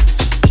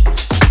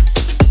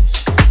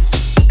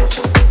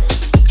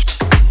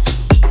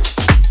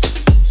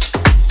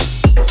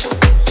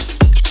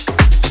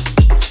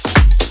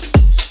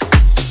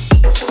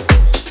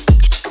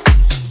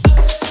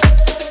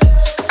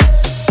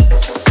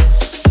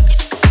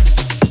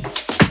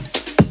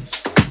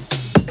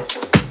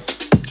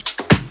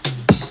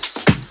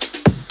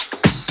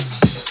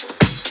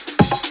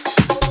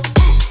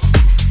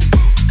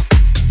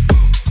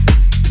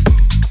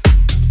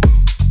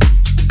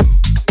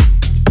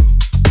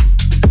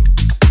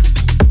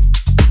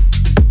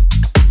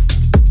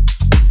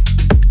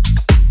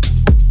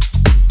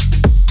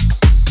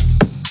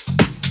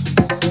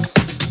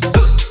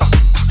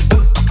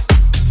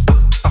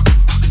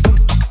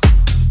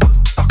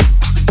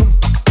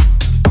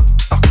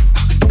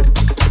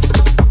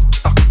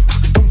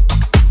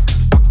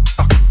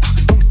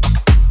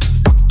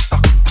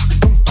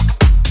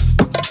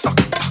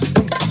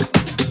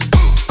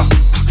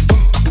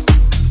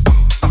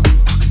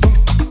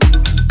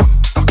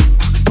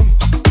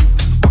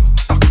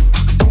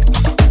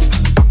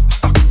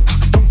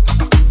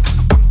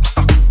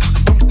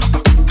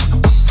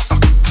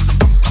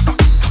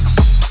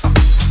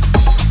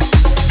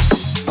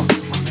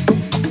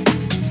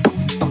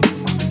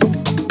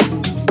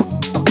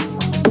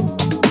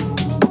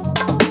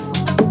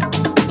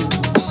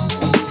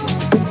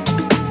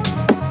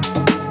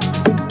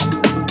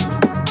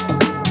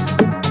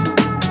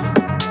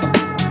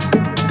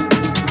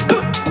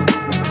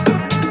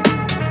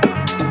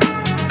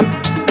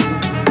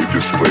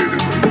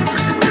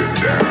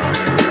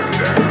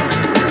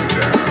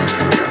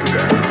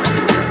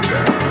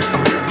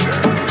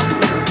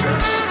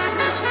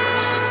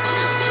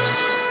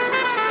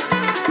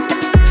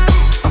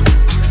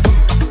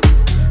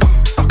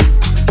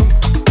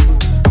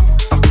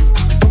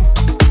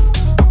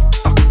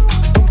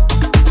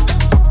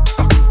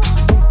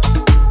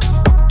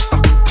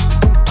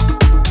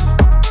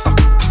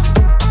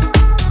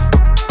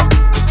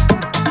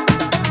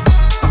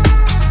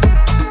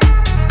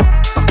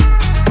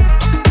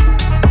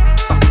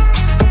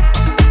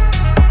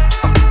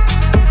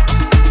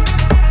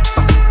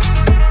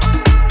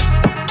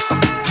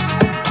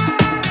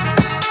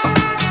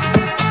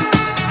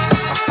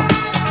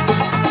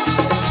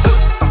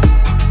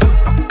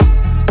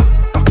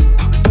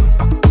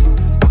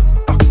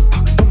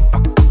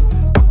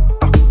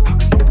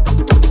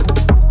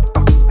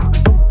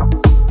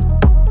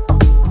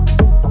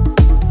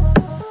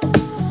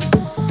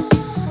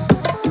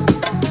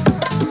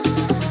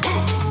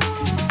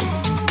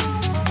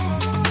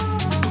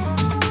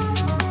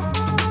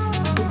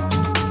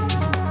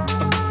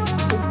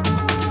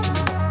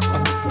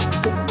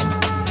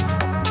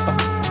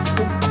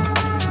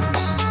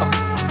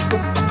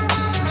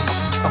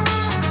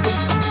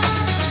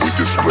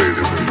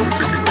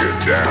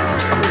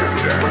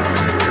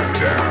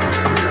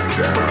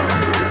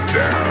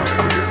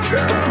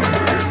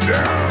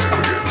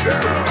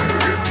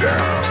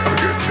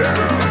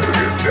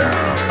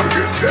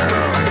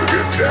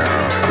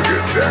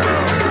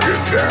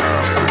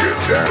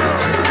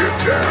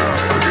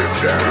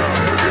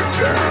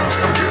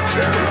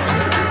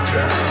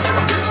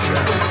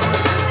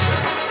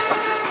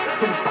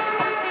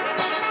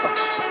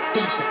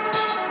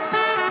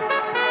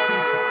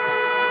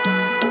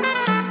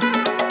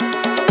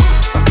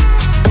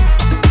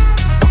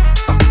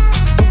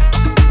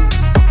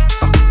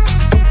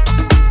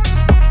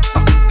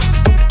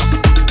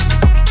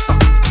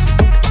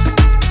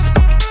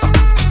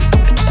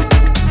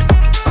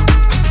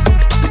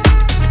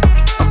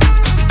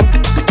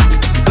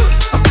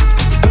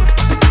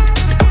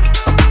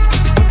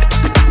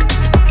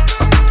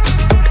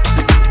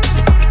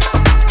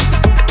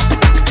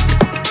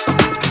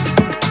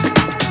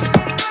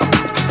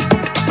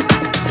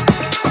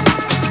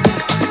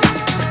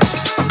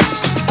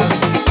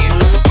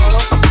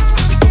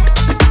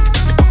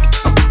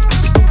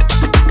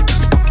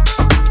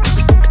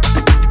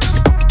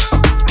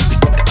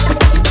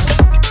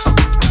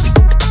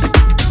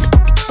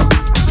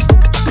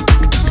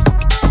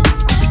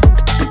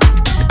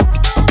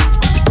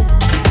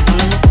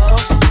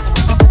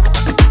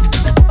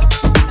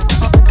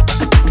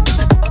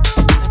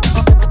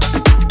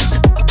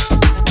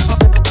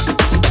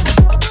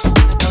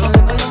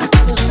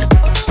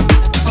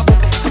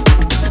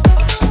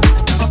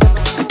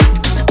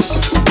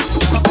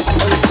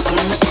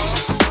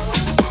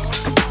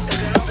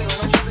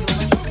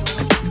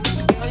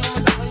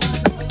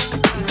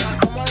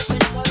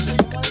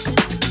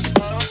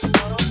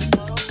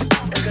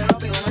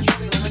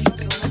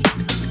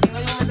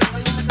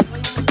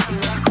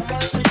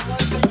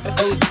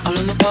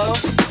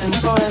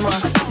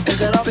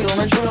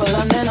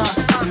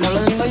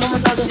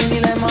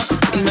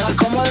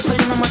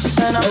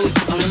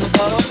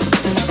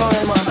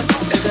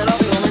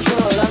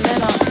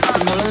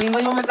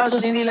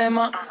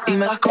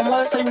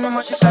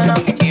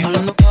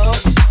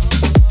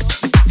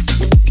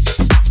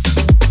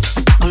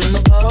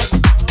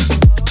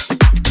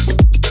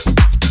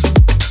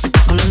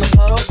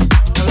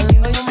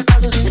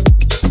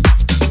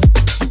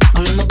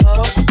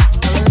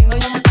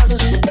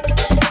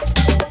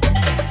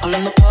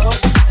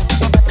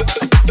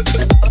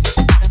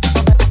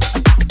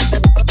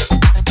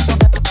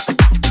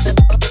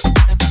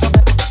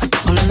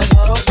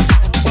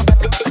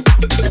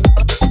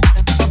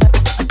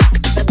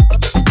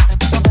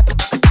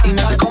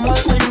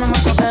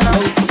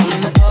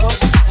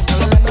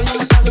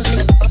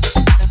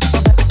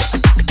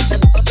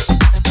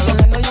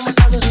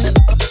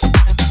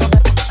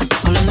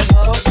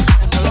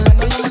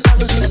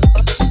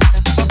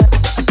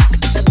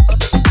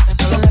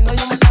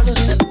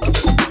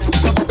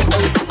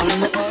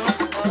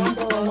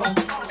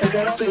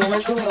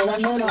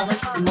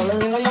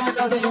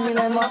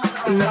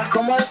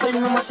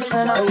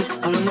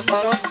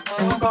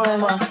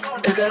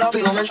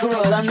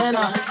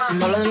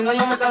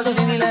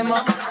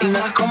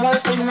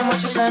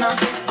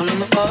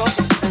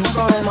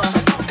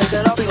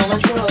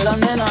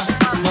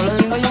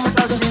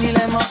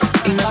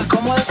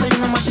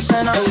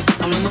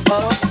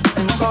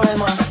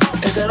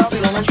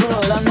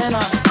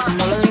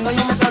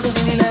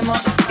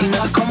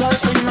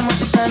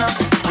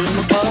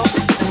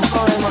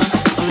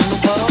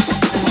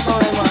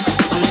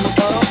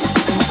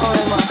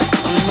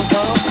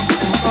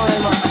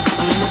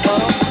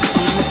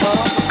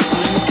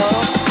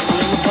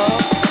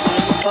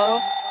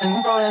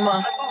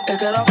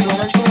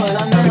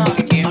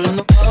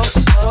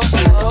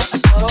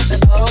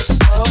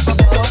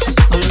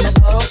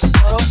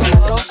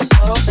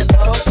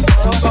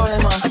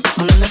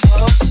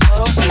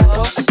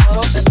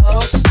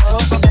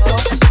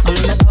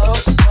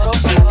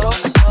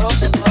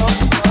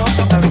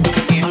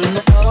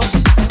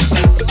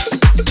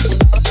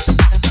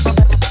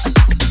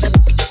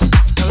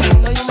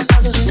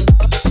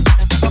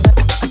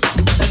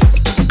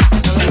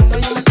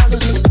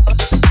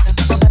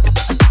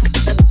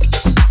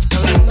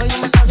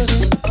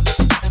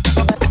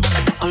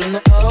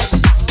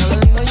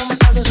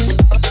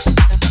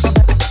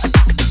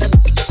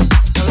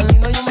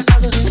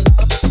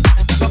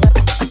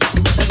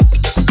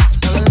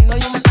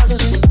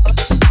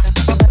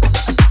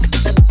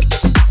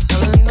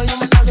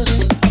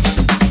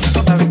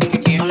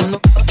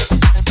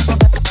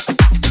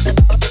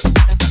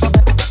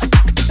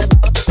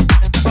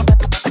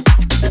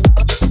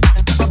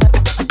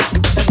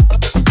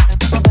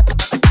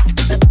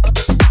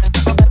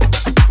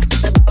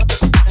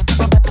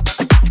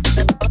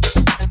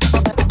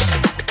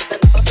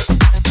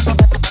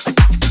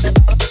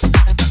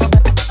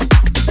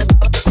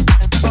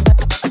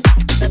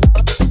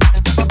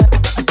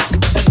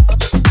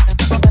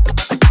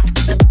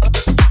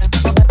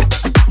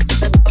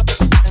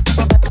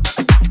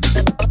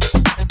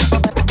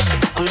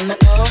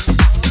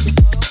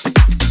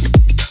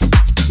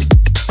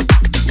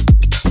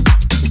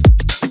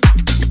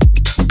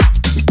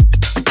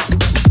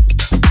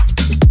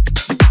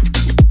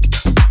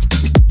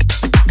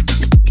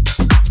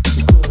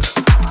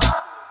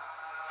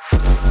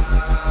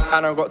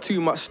 and I got too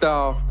much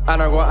style,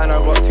 and I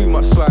got too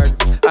much swag,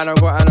 and I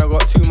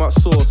got too much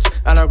sauce,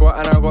 and I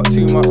got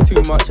too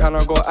much, and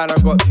I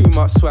got too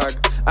much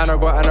swag, and I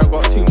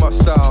got too much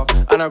style,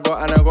 and I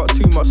got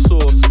too much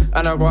sauce,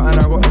 and I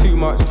got too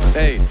much.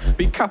 Hey,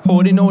 big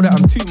capo, they know that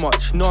I'm too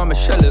much. No, I'm a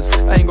shellers,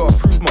 I ain't gotta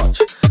prove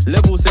much.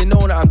 Levels, they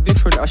know that I'm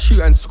different. I shoot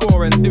and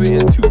score and do it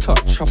in two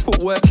touch. I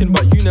put work in,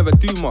 but you never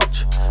do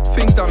much.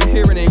 Things I'm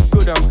hearing ain't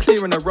good. I'm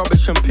clearing the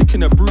rubbish and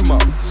picking a broom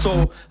up.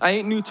 So I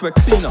ain't new to a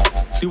cleanup.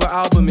 Do an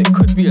album, it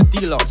could be a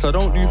deluxe. I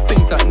don't do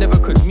things that never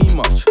could mean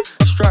much.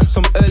 Stripe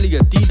some early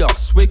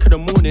Adidas. Wake in the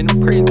morning,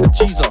 praying to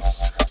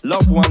Jesus.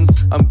 Loved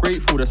ones, I'm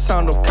grateful. The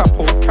sound of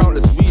capo,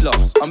 countless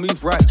wheel-ups. I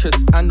move righteous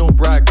and don't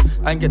brag.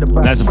 I ain't get the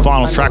bag. That's the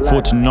final track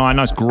for tonight.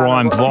 Nice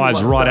grime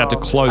vibes right out to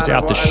close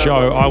out the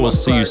show. I will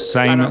see you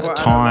same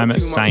time,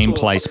 same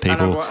place,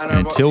 people. And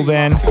until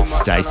then,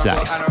 stay safe.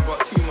 And I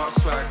got too much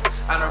swag,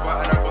 and I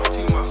got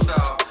too much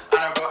style,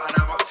 and I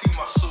got too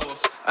much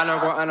sauce, and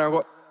I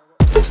got.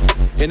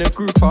 In a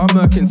group, I'm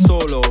working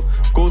solo.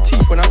 Gold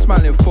teeth when I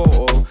smile in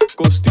photo.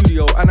 Go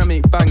studio and I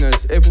make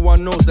bangers.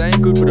 Everyone knows I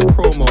ain't good with a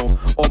promo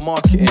or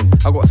marketing.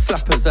 I got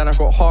slappers and I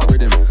got heart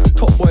rhythm.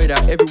 Top boy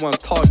that everyone's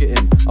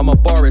targeting. I'm a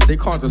barist, they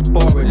can't just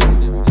bar with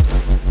him.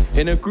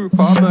 In a group,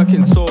 I'm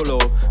working solo.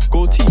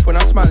 Gold teeth when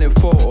I smile in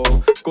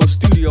photo. Go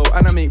studio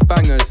and I make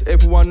bangers.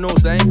 Everyone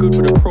knows I ain't good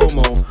with a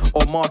promo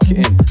or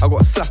marketing. I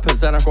got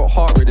slappers and I got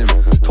heart rhythm.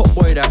 Top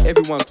boy that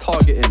everyone's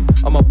targeting.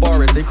 I'm a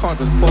barist, they can't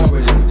just bar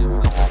with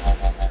him.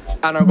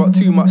 And I got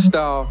too much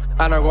style,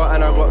 and I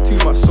got too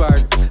much swag,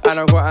 and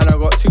I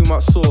got too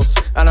much sauce,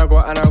 and I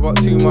got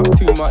too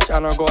much,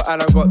 and I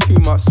got too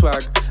much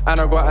swag, and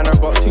I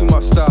got too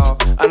much style,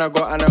 and I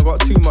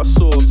got too much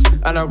sauce,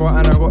 and I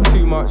got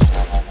too much,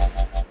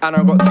 and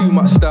I got too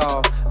much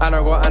style, and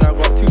I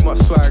got too much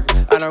swag,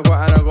 and I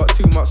got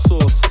too much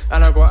sauce,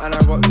 and I got